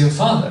God as your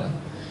Father.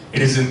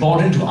 It is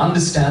important to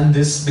understand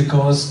this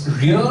because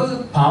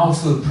real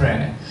powerful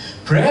prayer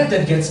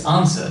that gets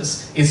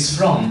answers, is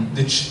for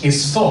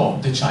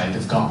the child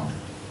of God.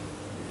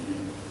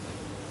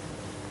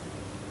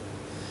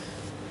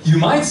 You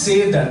might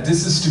say that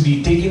this is to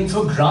be taken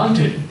for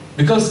granted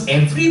because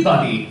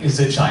everybody is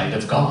a child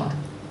of God.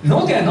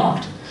 No, they are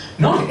not.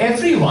 Not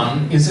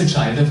everyone is a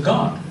child of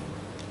God.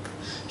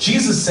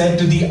 Jesus said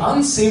to the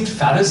unsaved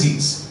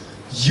Pharisees,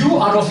 "You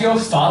are of your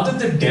father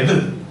the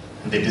devil,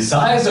 and the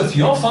desires of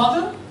your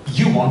father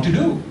you want to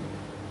do."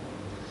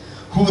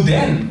 Who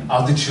then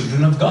are the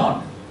children of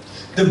God?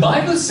 The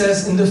Bible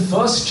says in the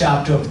first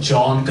chapter of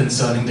John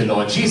concerning the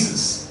Lord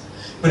Jesus,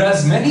 "But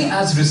as many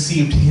as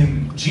received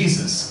him,"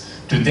 Jesus,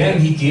 "to them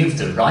he gave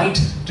the right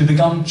to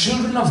become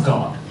children of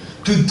God,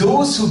 to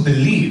those who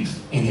believe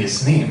in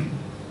his name."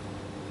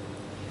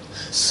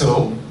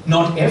 So,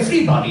 not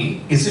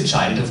everybody is a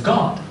child of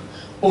God.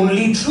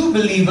 Only true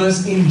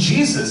believers in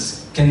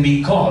Jesus can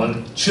be called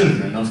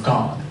children of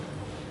God.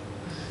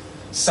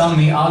 Some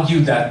may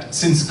argue that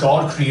since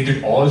God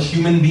created all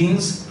human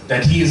beings,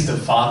 that he is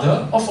the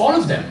father of all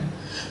of them.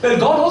 Well,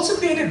 God also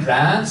created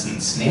rats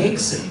and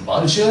snakes and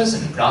vultures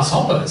and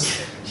grasshoppers.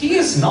 He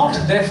is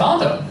not their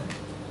father.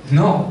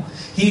 No,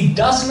 he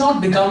does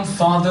not become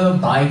father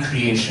by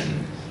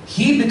creation.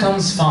 He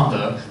becomes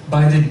father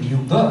by the new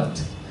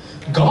birth.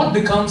 God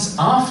becomes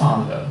our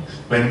father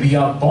when we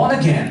are born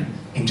again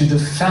into the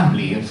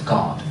family of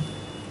God.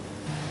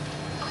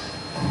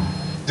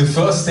 The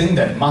first thing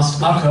that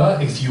must occur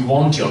if you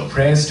want your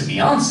prayers to be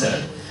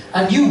answered,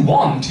 and you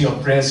want your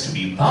prayers to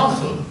be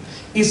powerful,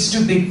 is to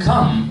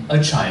become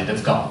a child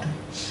of God.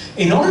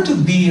 In order to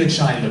be a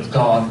child of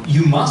God,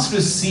 you must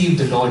receive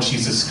the Lord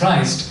Jesus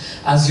Christ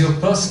as your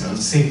personal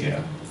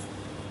Savior.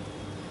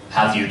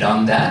 Have you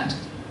done that?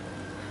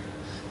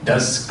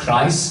 Does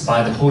Christ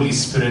by the Holy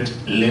Spirit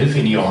live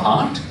in your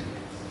heart?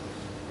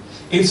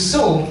 If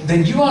so,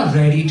 then you are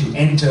ready to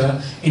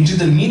enter into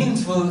the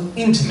meaningful,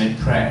 intimate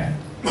prayer.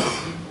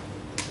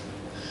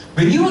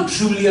 When you are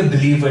truly a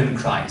believer in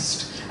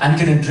Christ and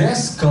can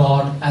address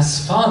God as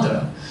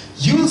Father,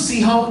 you will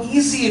see how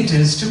easy it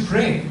is to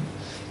pray.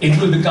 It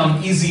will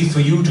become easy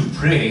for you to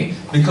pray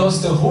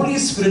because the Holy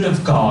Spirit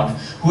of God,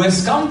 who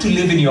has come to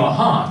live in your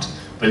heart,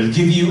 will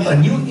give you a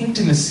new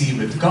intimacy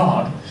with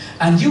God,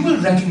 and you will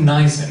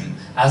recognize him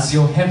as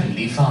your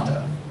heavenly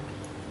Father.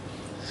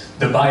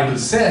 The Bible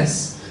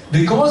says,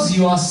 "Because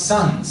you are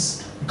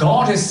sons,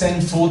 God has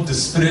sent forth the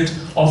Spirit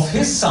of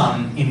his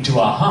Son into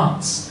our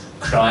hearts,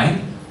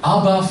 crying,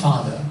 'Abba,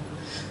 Father.'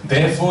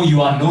 Therefore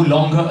you are no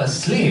longer a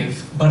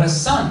slave, but a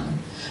son.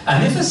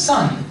 And if a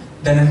son,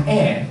 then an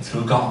heir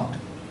through God."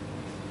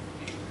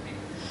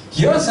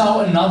 Here's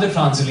how another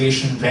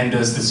translation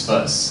renders this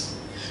verse.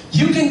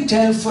 You can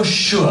tell for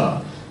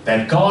sure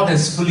that God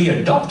has fully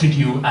adopted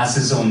you as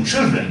his own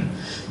children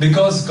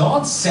because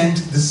God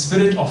sent the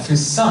Spirit of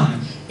his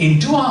Son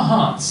into our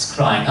hearts,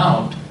 crying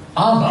out,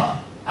 "Abba,"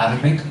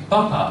 Aramaic,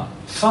 Papa,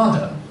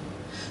 Father.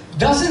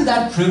 Doesn't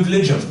that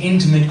privilege of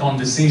intimate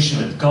conversation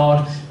with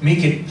God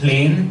make it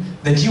plain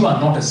that you are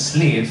not a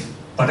slave,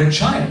 but a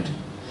child?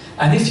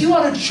 And if you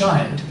are a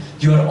child,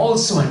 you are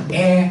also an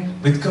heir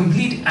with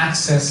complete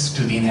access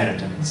to the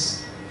inheritance.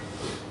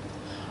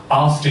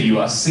 After you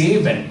are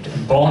saved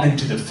and born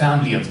into the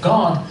family of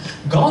God,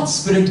 God's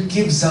Spirit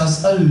gives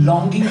us a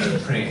longing to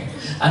pray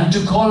and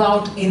to call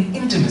out in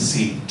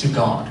intimacy to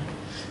God.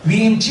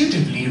 We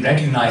intuitively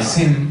recognize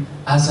him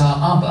as our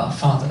Abba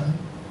Father.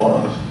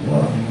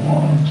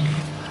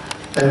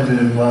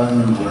 Every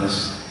one of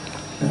us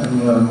can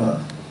remember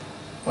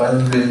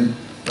when we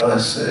were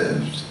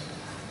saved.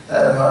 I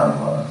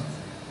remember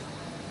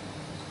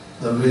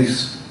the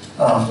weeks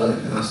after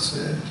I got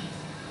saved,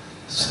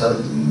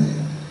 suddenly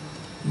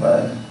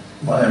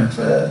my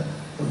prayer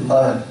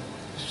life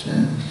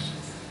changed.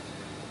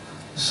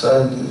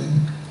 Suddenly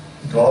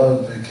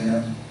God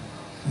became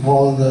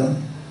more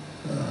than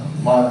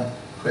my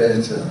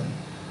creator,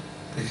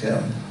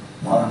 became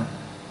my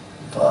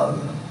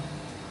father.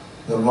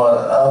 The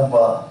word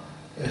Abba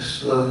is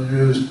still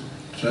used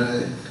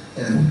today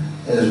in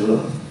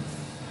Israel.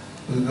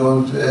 We go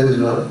to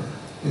Israel,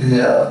 we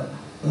hear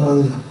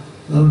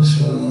little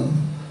children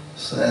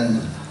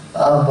saying,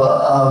 "Abba,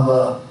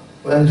 Abba,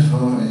 wait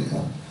for me,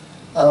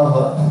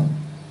 Abba."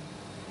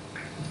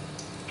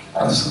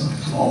 That's a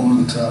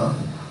common term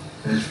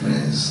which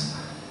means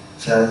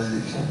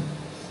daddy.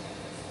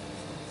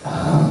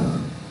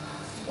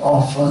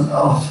 Often,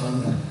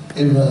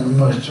 even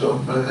mature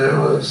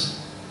believers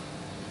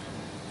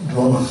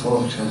don't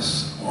focus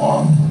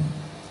on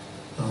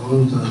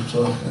who they're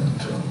talking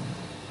to.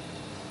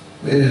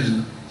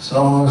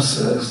 Someone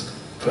says,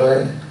 pray,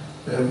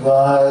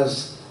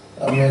 revise,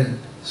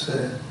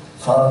 say,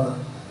 Father,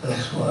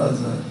 X, Y,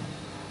 Z.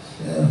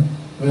 Yeah,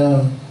 we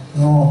have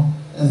no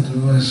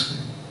intimacy.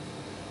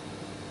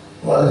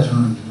 Why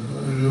don't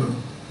you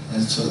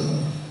answer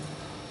that?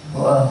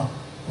 Well,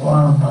 what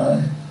am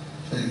I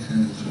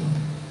thinking to?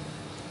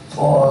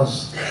 Pause.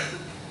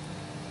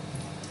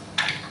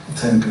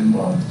 Think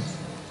about it.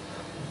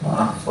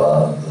 My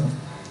Father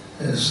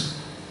is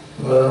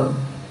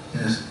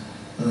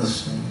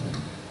listening.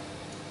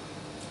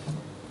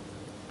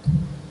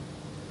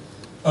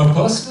 A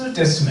personal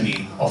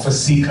testimony of a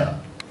seeker.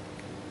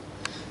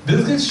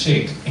 Bilqis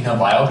Sheikh, in her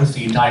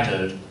biography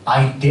titled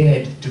I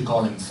Dared to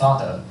Call Him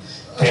Father,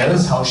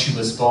 tells how she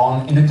was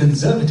born in a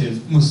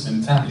conservative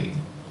Muslim family.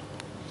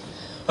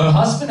 Her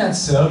husband had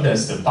served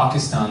as the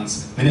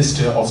Pakistan's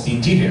Minister of the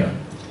Interior.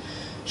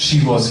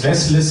 She was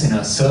restless in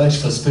her search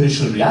for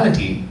spiritual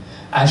reality,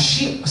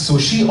 so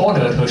she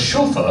ordered her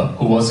chauffeur,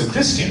 who was a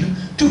Christian,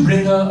 to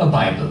bring her a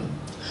Bible.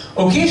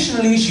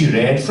 Occasionally she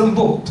read from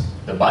both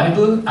the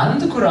Bible and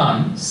the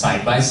Quran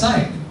side by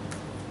side.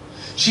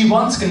 She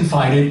once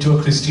confided to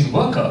a Christian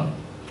worker,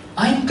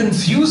 "I'm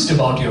confused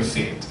about your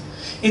faith.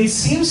 It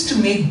seems to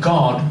make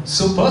God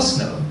so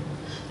personal."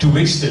 To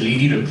which the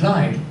lady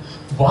replied,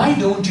 "Why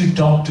don't you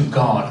talk to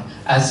God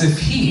as if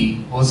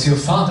He was your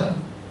father?"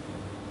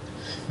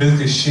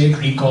 Bilqis Sheikh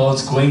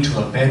recalls going to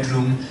her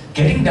bedroom,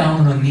 getting down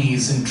on her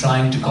knees and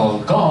trying to call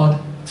God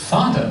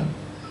Father.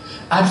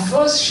 At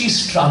first she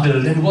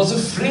struggled and was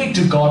afraid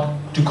to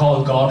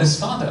call God as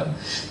Father,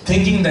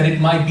 thinking that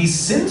it might be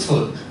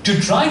sinful to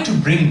try to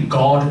bring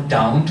God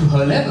down to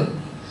her level.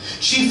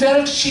 She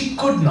felt she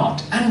could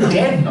not and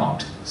dared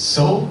not,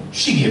 so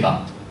she gave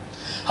up.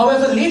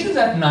 However, later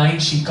that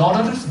night she got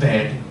out of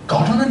bed,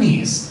 got on her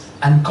knees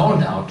and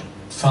called out,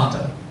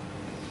 "Father."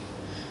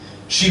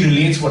 She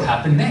relates what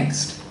happened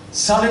next.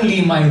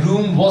 "Suddenly my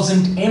room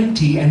wasn't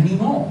empty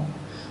anymore.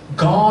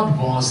 God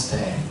was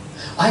there.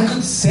 I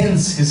could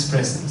sense His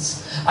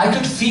presence. I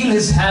could feel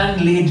His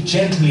hand laid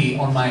gently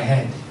on my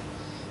head.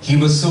 He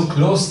was so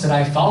close that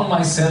I found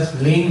myself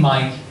laying my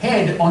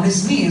head on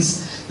His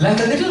knees like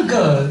a little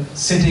girl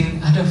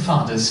sitting at her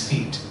father's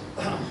feet.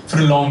 For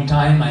a long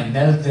time I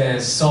knelt there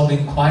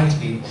sobbing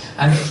quietly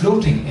and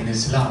floating in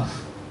His love.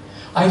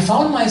 I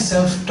found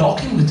myself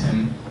talking with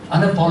Him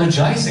and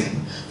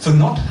apologizing for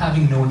not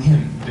having known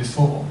Him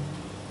before."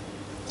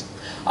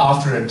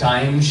 After a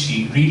time,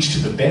 she reached to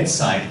the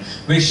bedside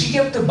where she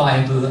kept the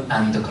Bible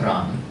and the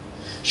Quran.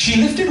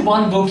 She lifted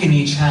one book in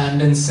each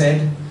hand and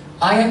said,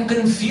 "I am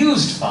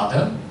confused,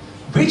 Father.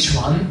 Which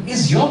one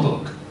is your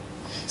book?"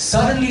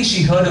 Suddenly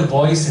she heard a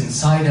voice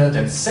inside her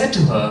that said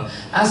to her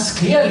as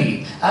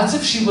clearly as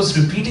if she was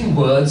repeating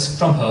words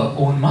from her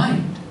own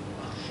mind,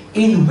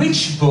 "In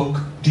which book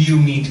do you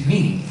meet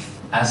me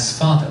as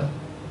Father?"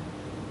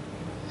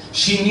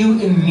 She knew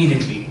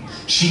immediately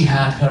she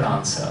had her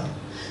answer.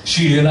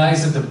 She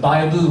realized that the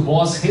Bible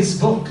was His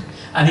book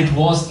and it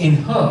was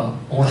in her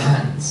own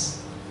hands.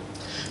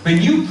 When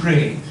you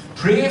pray,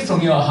 pray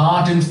from your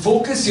heart and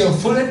focus your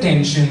full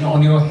attention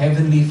on your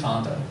Heavenly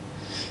Father.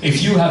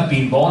 If you have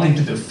been born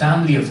into the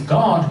family of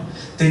God,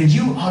 then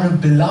you are a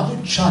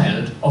beloved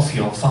child of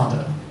your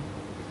Father.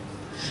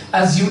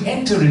 As you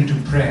enter into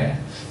prayer,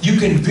 you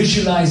can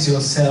visualize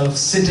yourself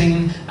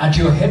sitting at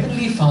your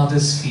Heavenly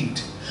Father's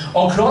feet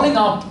or crawling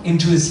up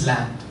into His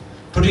lap,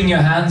 putting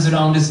your hands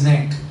around His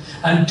neck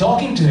and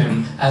talking to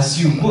Him as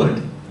you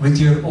would with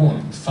your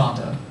own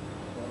father.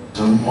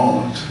 The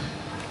moment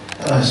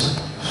is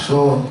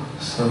so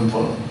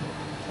simple,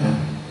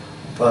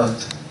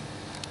 but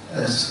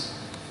it's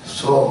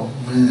so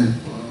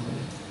meaningful.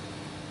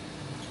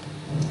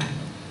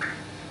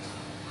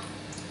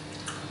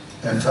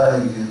 If I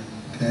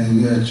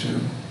can get you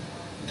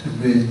to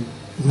be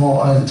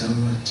more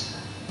intimate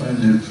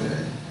when you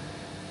pray.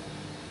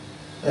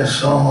 If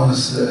someone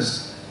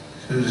says,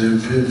 "Could you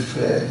please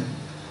pray?"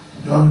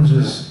 don't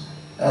just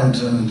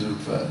enter into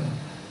prayer,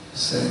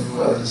 same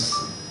words.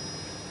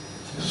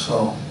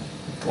 So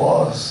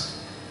pause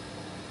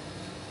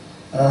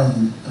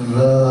and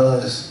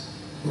realize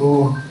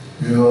who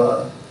you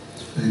are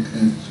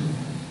speaking to.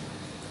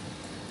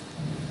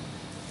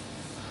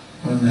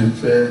 When you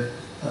pray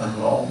at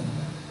home,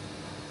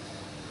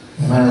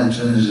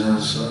 imagine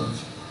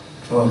yourself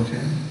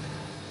talking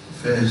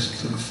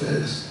face to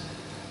face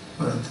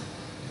with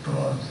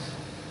God.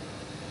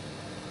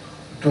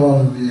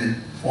 Don't be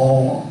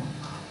formal.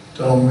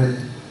 Don't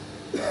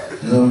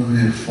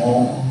be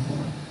formal.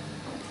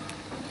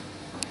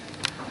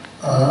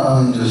 I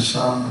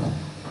understand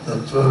the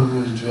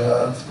privilege you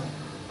have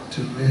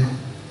to be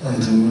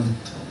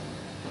intimate.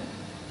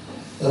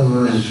 It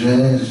will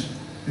change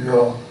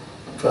your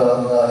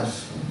prayer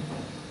life.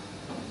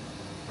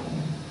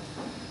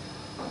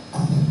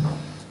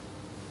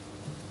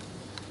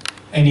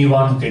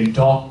 Anyone who can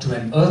talk to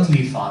an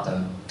earthly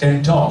father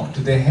can talk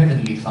to their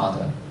heavenly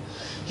Father.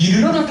 You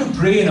do not have to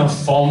pray in a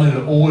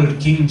formal old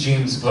King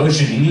James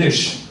Version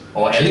English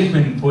or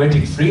eloquent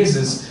poetic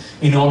phrases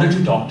in order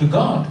to talk to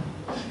God.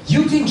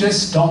 You can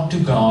just talk to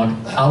God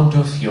out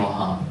of your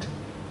heart.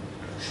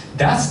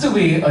 That's the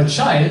way a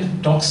child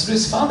talks to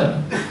his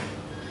father.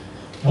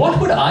 What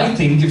would I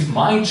think if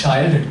my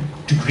child had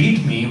to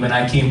greet me when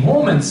I came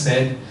home and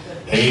said,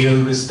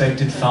 "Hail,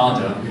 respected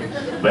father,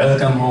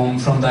 welcome home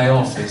from thy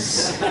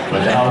office.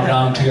 Wilt thou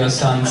grant to your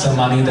son some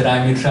money that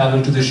I may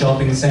travel to the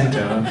shopping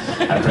center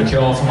and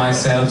procure for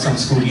myself some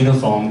school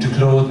uniform to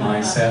clothe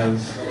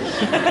myself?"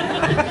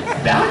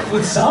 That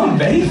would sound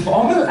very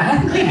formal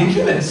and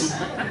ridiculous.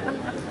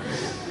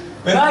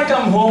 When I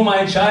come home,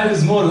 my child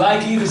is more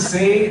likely to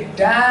say,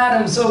 "Dad,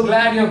 I'm so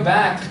glad you're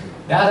back.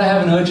 Dad, I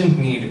have an urgent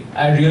need.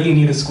 I really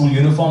need a school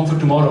uniform for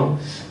tomorrow.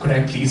 could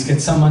I please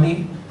get some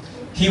money?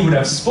 He would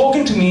have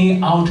spoken to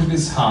me out of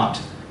his heart,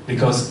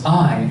 because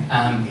I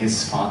am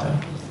his father.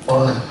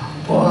 For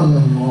the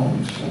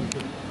moment,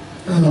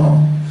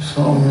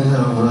 so many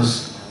of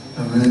us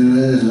have been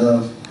raised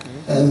up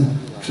in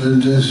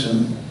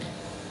tradition.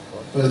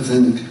 We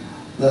think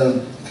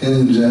that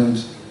King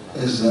James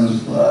is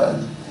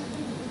inspired.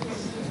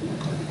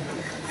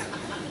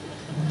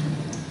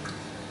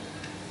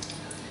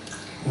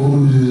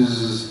 Who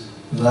uses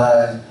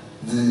thy,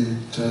 thee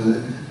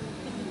today?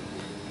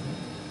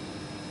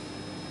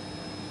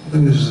 Who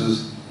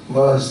uses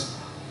was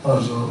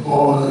also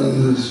all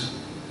English?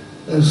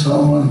 If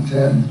someone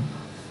came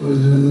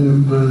with a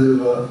new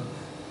believer,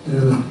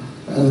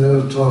 and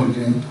you're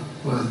talking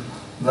with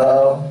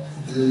thou,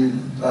 thee,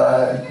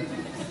 thy,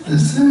 the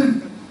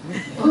same.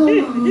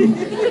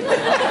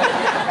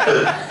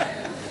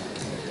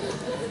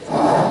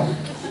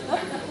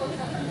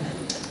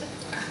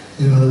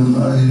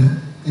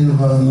 You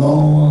are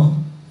normal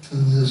to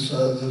this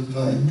other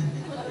thing.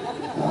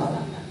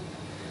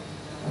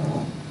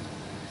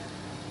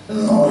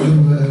 And all the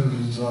way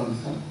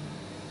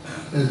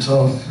we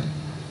talk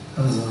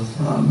as a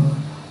father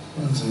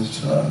with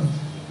a child.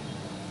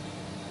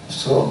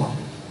 So,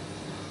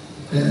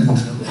 be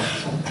intimate.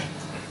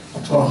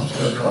 Talk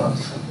to God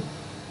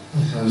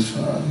with a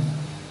child.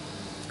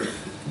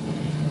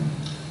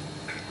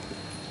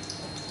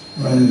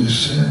 When you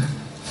say,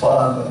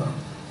 Father,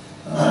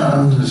 I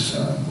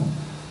understand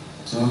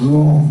to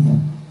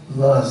room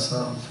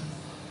thyself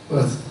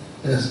with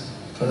his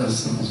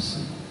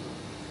presence.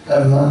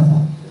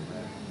 Amen.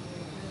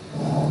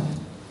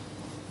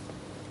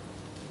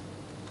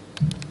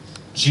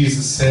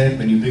 Jesus said,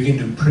 when you begin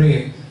to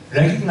pray,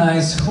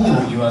 recognize who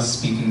you are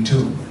speaking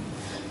to.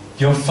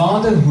 Your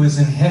Father who is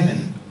in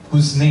heaven,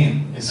 whose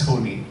name is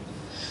holy.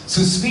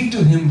 So speak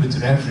to him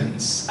with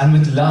reverence and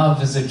with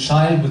love as a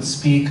child would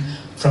speak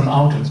from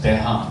out of their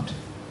heart.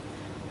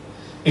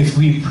 If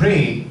we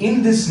pray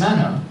in this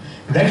manner,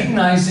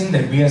 recognizing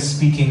that we are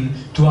speaking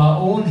to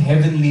our own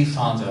Heavenly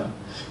Father,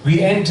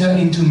 we enter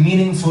into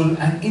meaningful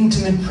and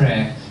intimate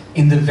prayer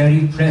in the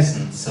very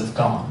presence of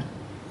God.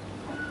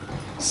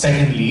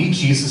 Secondly,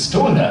 Jesus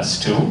told us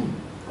to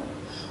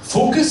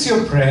focus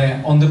your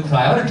prayer on the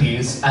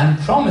priorities and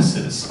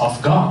promises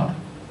of God.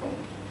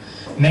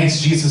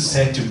 Next, Jesus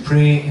said to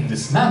pray in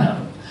this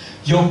manner,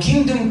 your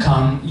kingdom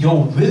come,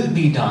 your will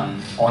be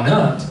done on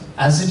earth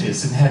as it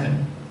is in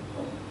heaven.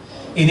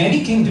 In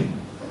any kingdom,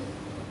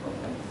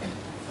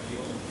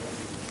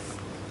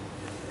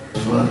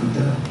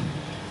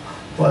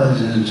 what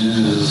did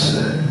Jesus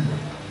say?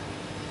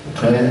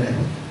 Pray,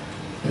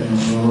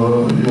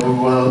 your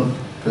will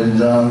be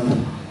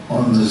done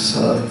on this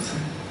earth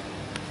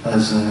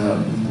as in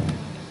heaven.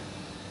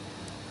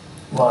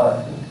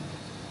 Why?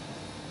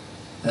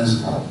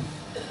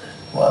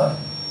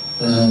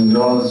 Isn't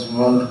God's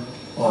will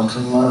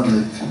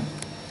automatic?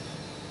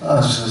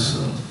 Ask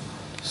yourself.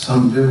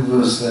 Some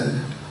people say,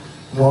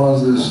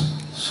 God is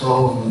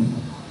sovereign,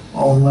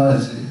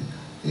 almighty,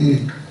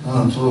 he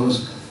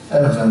controls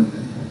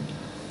everything.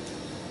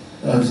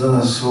 If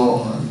that's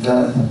so,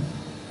 then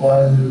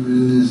why do we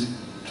need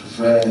to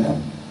pray?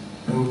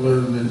 Your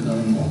will be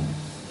done.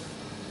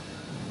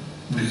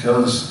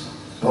 Because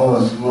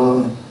God's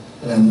will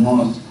is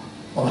not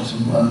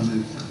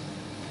automatic.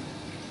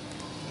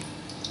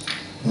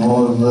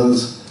 God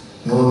wills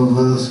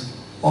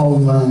all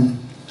men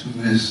to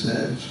be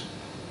saved,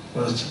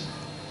 but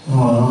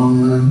not all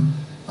men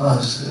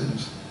are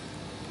saved.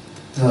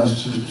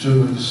 That's the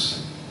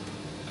truth.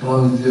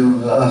 God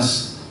gave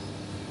us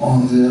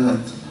on the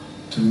earth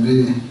to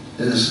be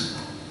his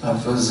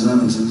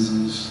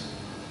representatives.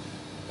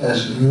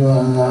 As you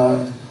and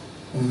I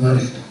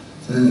make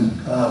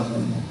things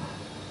happen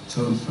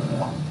through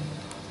prayer.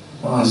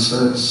 One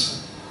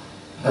says,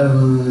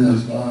 heaven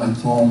is my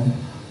home,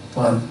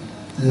 but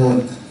the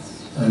earth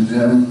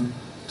again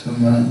to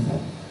men.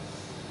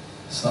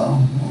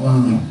 Psalm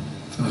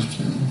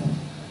 115.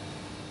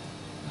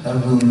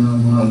 Heaven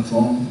is my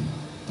home,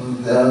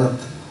 but the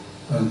earth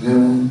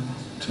again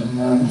to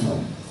men.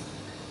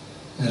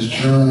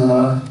 It's you and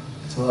I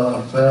for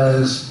our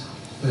prayers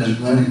which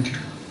make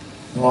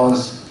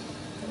God's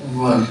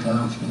work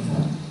happen.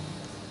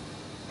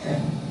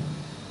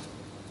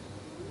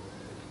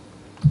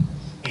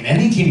 in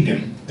any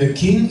kingdom, the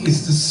king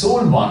is the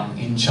sole one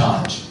in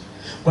charge.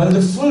 While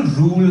the full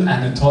rule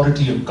and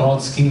authority of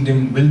God's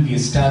kingdom will be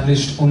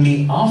established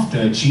only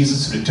after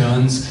Jesus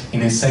returns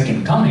in his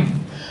second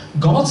coming,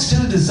 God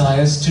still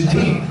desires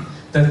today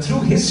that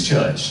through his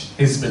church,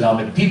 his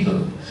beloved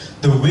people,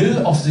 the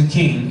will of the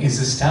king is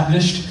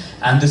established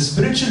and the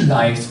spiritual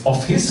life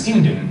of his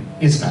kingdom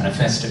is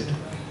manifested.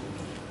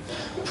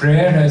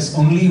 Prayer has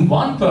only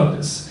one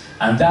purpose,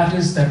 and that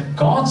is that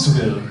God's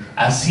will,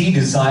 as he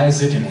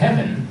desires it in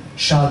heaven,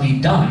 shall be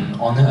done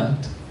on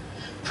earth.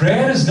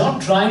 Prayer is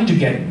not trying to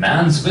get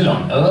man's will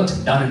on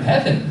earth done in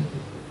heaven.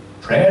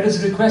 Prayer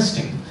is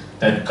requesting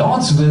that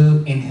God's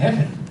will in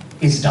heaven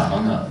is done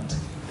on earth.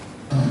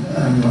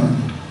 And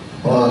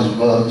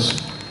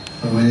was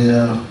we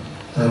have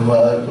the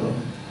Bible,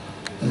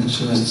 and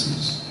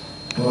churches.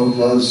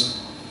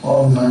 Proverbs,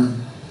 all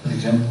men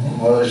become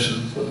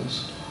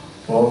worshippers.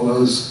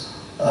 Proverbs,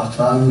 our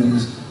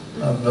families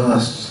are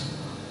blessed.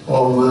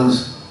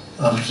 Proverbs,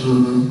 our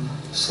children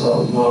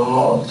serve the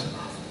Lord.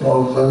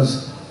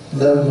 Proverbs,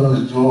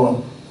 never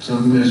go to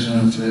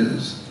mission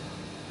fields.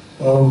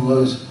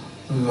 Proverbs,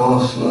 the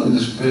gospel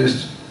is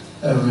preached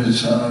every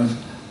time,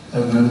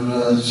 every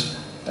village,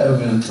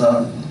 every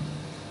time.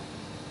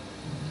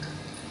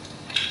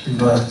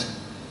 But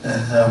it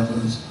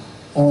happens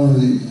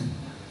only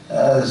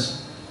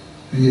as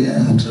we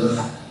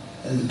enter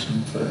into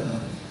prayer.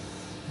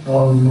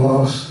 God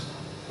moves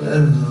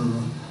very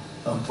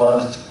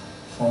apart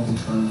from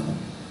prayer.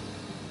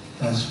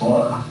 That's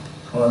why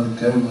God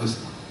gave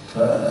us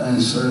prayer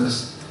and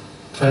says,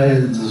 pray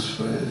this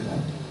way.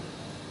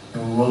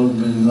 Your will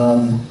be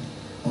done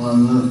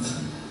on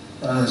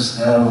earth as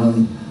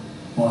heaven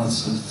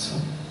wants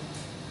it.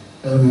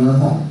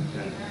 Amen.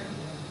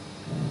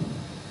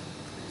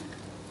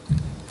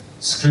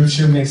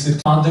 Scripture makes it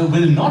Father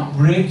will not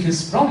break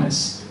his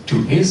promise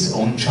to his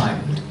own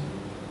child.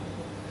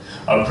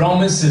 A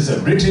promise is a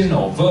written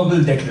or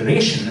verbal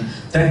declaration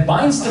that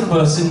binds the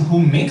person who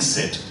makes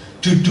it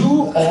to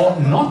do or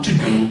not to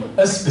do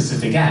a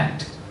specific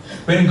act.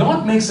 When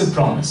God makes a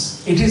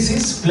promise, it is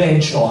his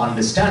pledge or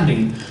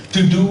understanding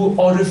to do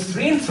or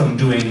refrain from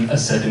doing a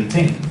certain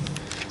thing.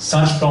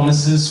 Such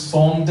promises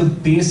form the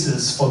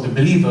basis for the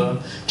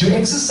believer to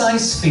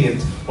exercise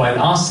faith while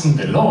asking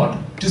the Lord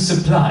to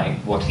supply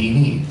what he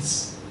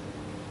needs.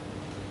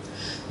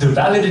 The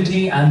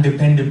validity and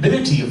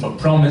dependability of a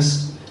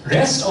promise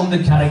rest on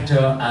the character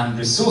and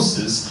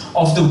resources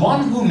of the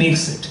one who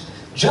makes it,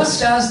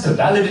 just as the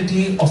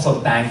validity of a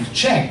bank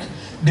check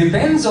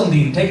depends on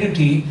the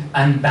integrity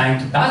and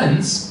bank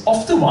balance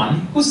of the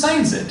one who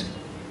signs it.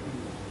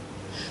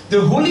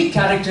 The holy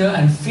character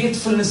and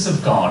faithfulness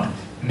of God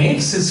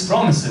makes his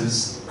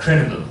promises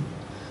credible.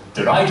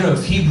 The writer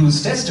of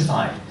Hebrews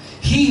testified,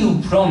 "He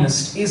who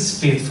promised is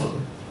faithful."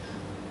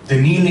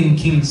 The kneeling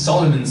King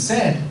Solomon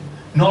said,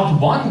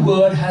 "Not one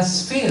word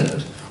has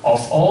failed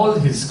of all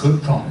his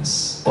good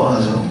promise."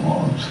 Was a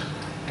moment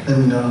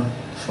in the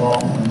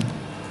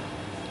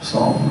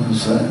Solomon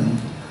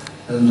saying,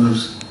 it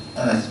looks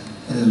at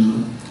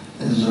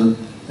Israel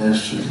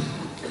history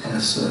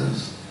and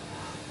says,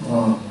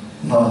 no,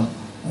 not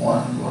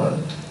one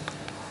word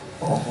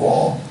of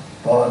all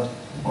God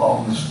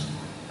promised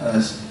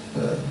has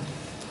failed.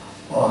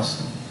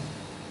 Awesome.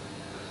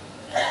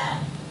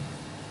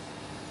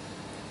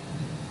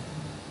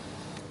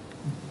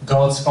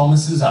 God's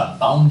promises are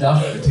bound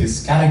up with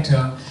his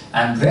character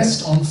and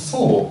rest on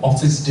 4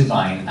 of his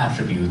divine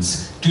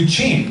attributes to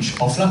change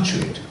or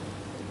fluctuate.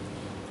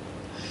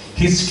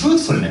 His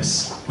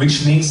truthfulness,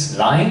 which makes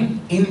lying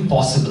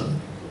impossible.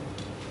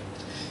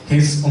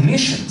 His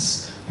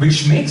omniscience,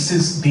 which makes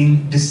his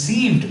being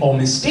deceived or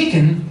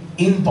mistaken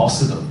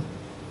impossible.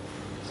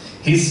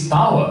 His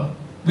power,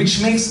 which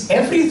makes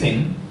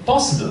everything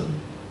possible.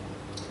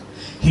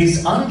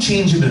 His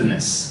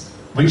unchangeableness,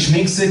 which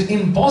makes it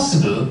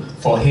impossible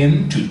for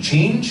him to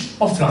change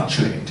or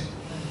fluctuate.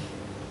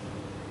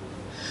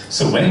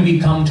 So when we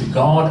come to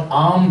God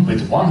armed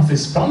with one of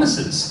his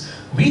promises,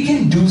 we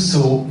can do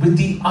so with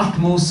the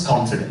utmost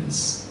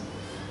confidence.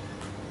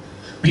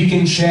 We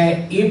can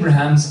share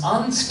Abraham's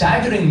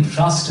unstaggering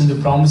trust in the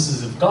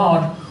promises of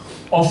God,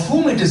 of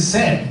whom it is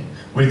said,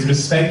 with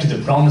respect to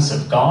the promise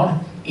of God,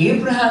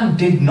 Abraham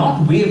did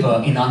not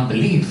waver in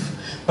unbelief,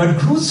 but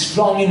grew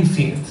strong in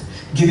faith,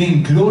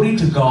 giving glory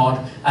to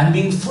God and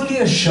being fully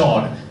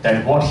assured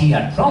that what he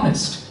had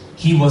promised,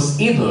 he was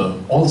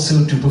able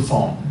also to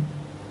perform.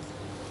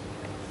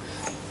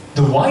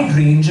 The wide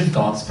range of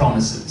God's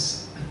promises.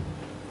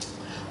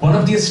 One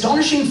of the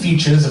astonishing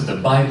features of the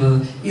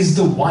Bible is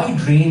the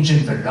wide range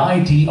and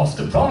variety of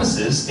the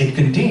promises it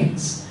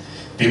contains.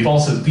 The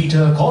Apostle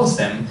Peter calls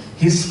them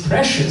his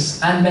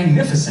precious and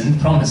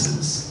magnificent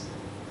promises.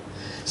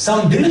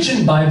 Some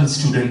diligent Bible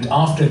student,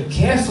 after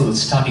careful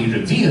study,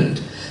 revealed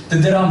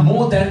that there are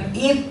more than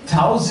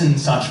 8,000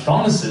 such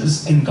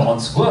promises in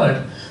God's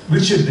Word,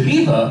 which a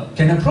believer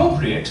can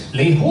appropriate,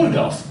 lay hold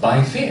of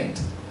by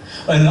faith.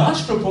 A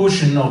large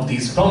proportion of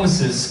these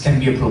promises can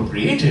be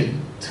appropriated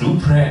through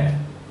prayer.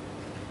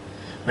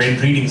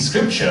 When reading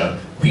Scripture,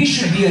 we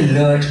should be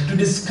alert to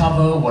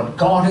discover what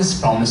God has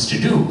promised to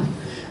do,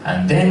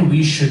 and then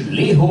we should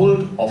lay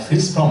hold of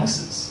his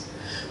promises.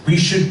 We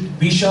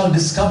shall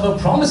discover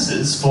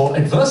promises for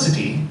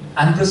adversity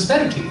and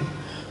prosperity,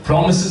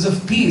 promises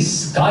of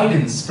peace,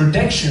 guidance,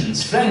 protection,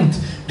 strength,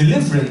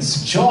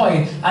 deliverance,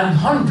 joy, and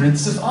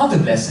hundreds of other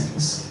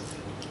blessings.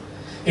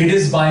 It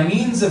is by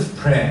means of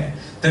prayer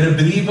that a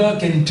believer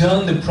can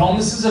turn the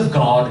promises of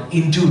God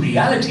into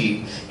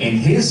reality in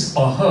his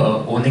or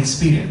her own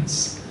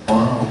experience.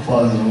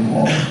 For the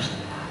moment,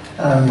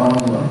 I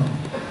remember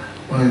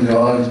when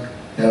God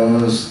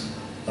gave us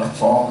a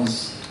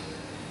promise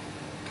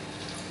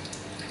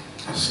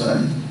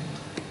saying,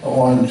 I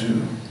want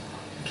you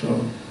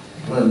to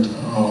build a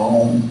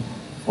home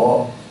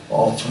for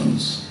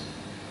orphans.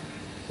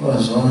 It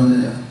was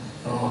only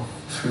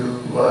few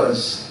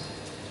words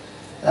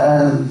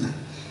and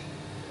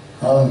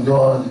how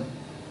God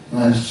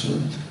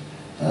ministered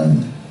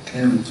and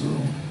came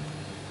through.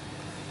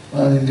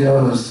 When He gave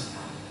us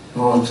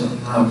water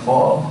in the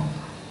fall,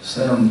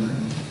 assembly,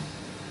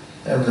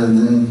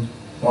 everything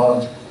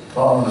God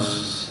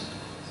promises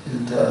He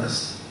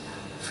does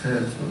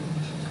faithfully.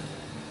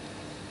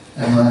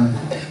 Amen.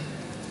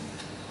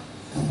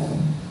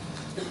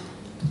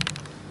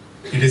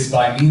 It is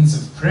by means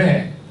of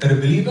prayer that a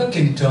believer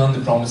can turn the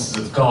promises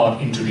of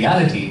God into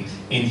reality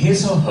in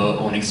his or her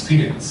own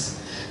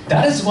experience.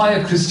 That is why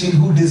a Christian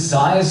who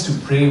desires to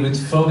pray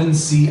with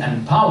fervency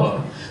and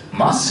power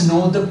must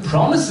know the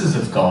promises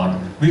of God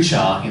which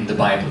are in the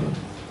Bible.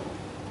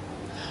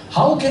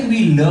 How can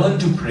we learn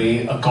to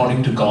pray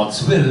according to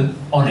God's will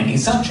on any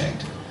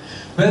subject?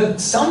 Well,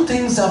 some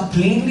things are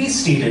plainly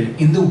stated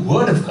in the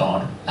Word of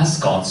God as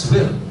God's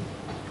will.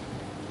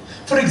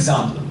 For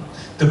example,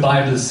 the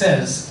Bible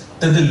says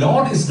that the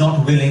Lord is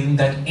not willing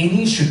that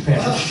any should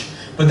perish,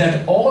 but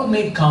that all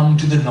may come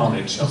to the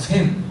knowledge of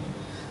Him.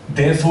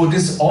 Therefore, it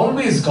is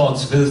always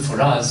God's will for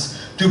us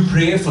to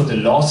pray for the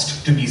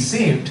lost to be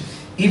saved,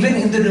 even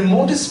in the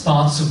remotest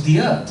parts of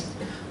the earth.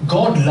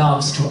 God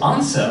loves to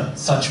answer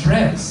such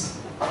prayers.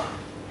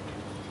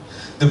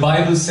 The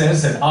Bible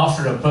says that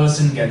after a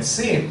person gets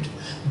saved,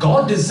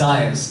 God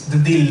desires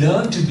that they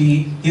learn to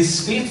be His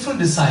faithful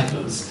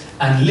disciples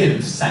and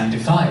live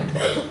sanctified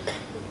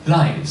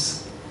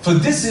lives. For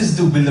this is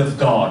the will of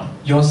God,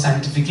 your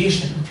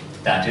sanctification.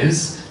 That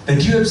is,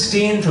 that you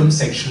abstain from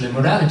sexual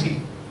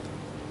immorality.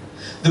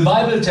 The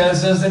Bible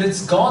tells us that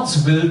it's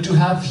God's will to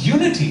have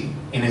unity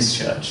in His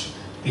church.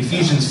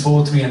 Ephesians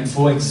 4:3 and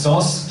 4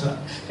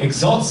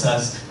 exhorts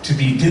us to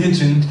be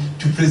diligent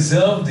to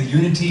preserve the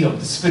unity of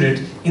the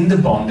Spirit in the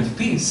bond of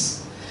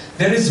peace.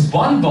 There is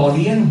one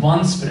body and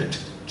one Spirit,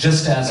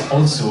 just as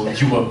also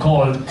you were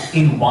called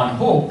in one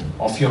hope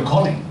of your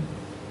calling.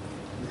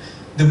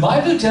 The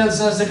Bible tells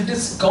us that it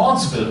is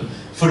God's will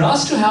for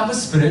us to have a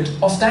spirit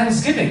of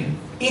thanksgiving.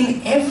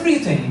 In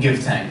everything give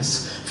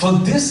thanks, for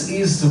this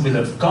is the will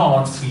of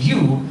God for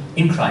you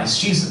in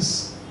Christ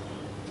Jesus.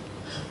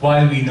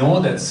 While we know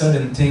that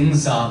certain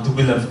things are the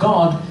will of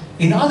God,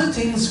 in other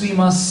things we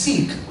must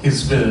seek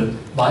His will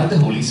by the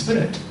Holy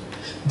Spirit.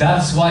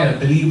 That's why a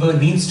believer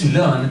needs to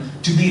learn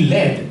to be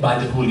led by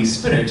the Holy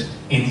Spirit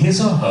in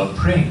his or her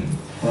praying.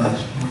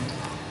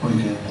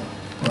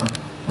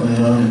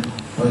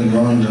 We're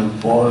going to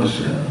pause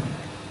here,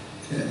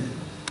 okay?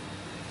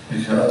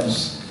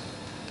 Because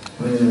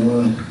we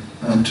will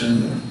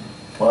continue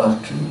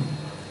part 2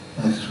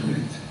 next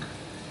week.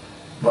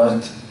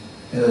 But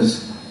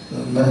here's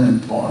the main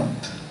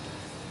point.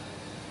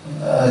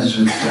 As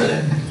you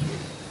pray,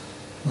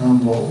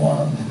 number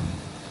one,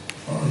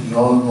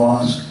 God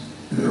wants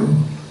you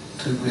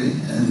to be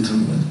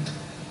intimate.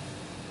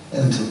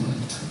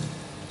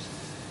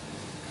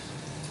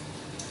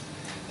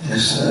 He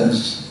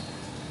says,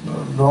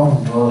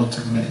 don't talk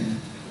to me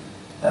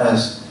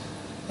as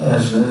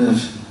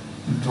if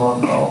you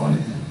don't know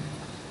me.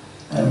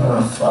 I'm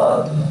your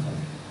Father.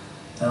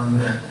 I'm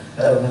your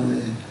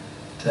Heavenly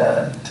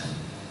Dad.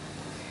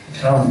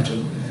 Come to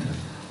me.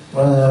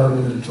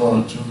 Whenever you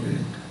talk to me,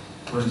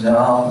 put your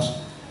arms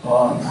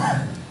on me.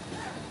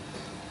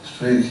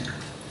 Speak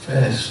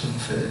face to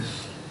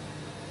face.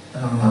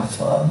 I'm your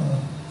Father.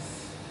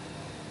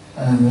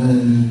 And when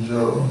you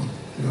do,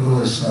 you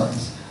will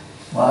sense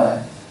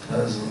my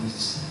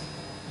presence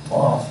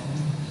powerful.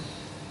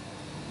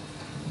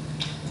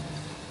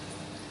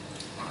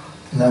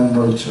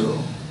 Number 2,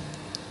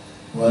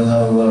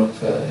 whenever I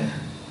pray,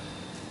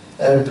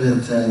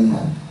 everything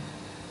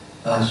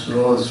as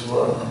God's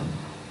will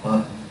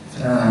can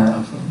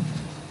happen.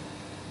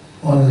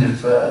 Only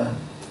prayer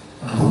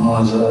and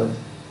order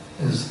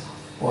is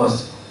what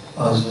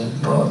other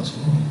God's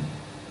will.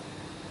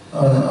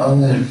 And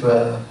only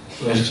prayer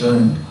which is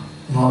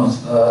not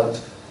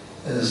that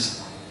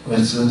is which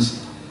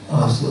is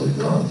also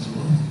God's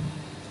will.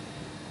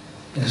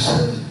 He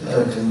says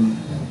everything,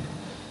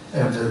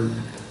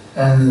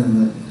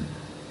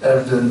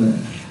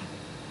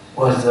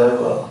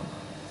 whatever,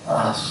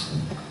 ask,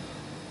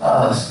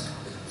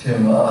 keep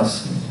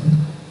asking.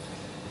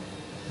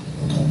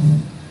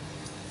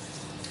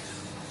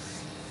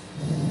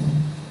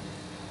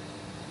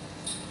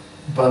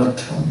 But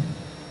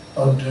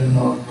how do you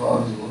know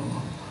God's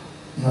will?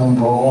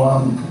 Number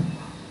 1,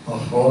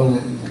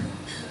 according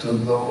to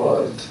the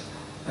Word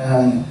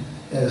and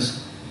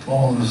His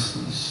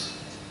promises.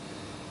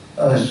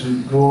 As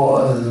you go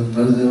as a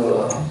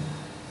believer,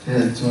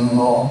 get to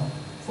know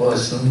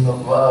what's in the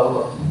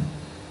Bible.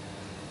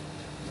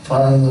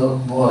 Find out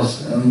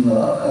what's in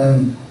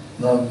the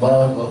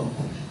Bible.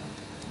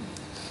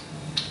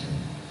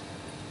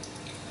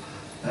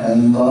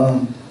 And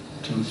learn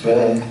to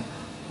pray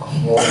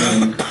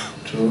according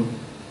to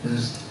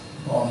His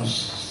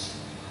promises.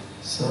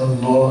 So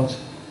Lord,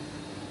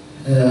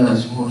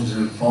 here's what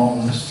you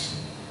promised.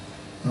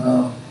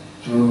 Now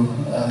do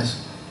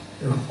as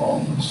you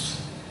promised.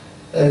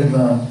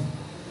 Amen.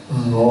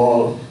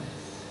 Lord,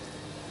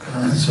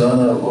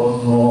 consider,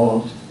 O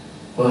Lord,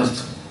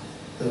 but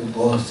the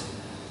both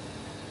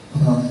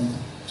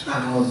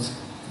towards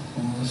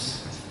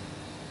us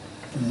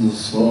and the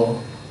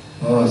soul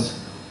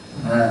was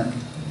man.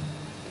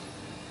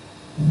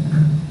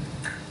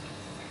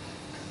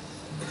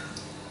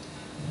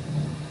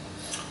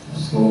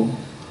 So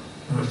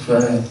we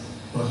pray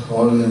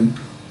according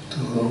to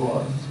the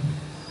word.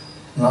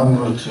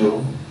 Number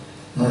 2,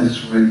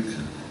 next week,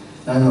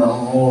 and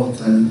on all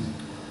things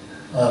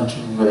are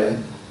to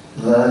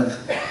be led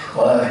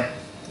by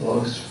the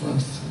Holy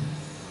Spirit,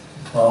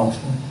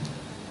 powerful.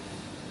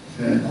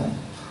 Okay.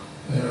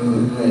 We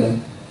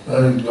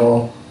will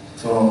go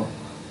to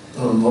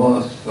the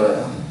Lord's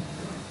Prayer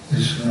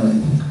each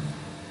night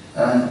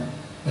and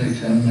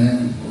make it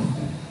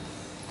meaningful.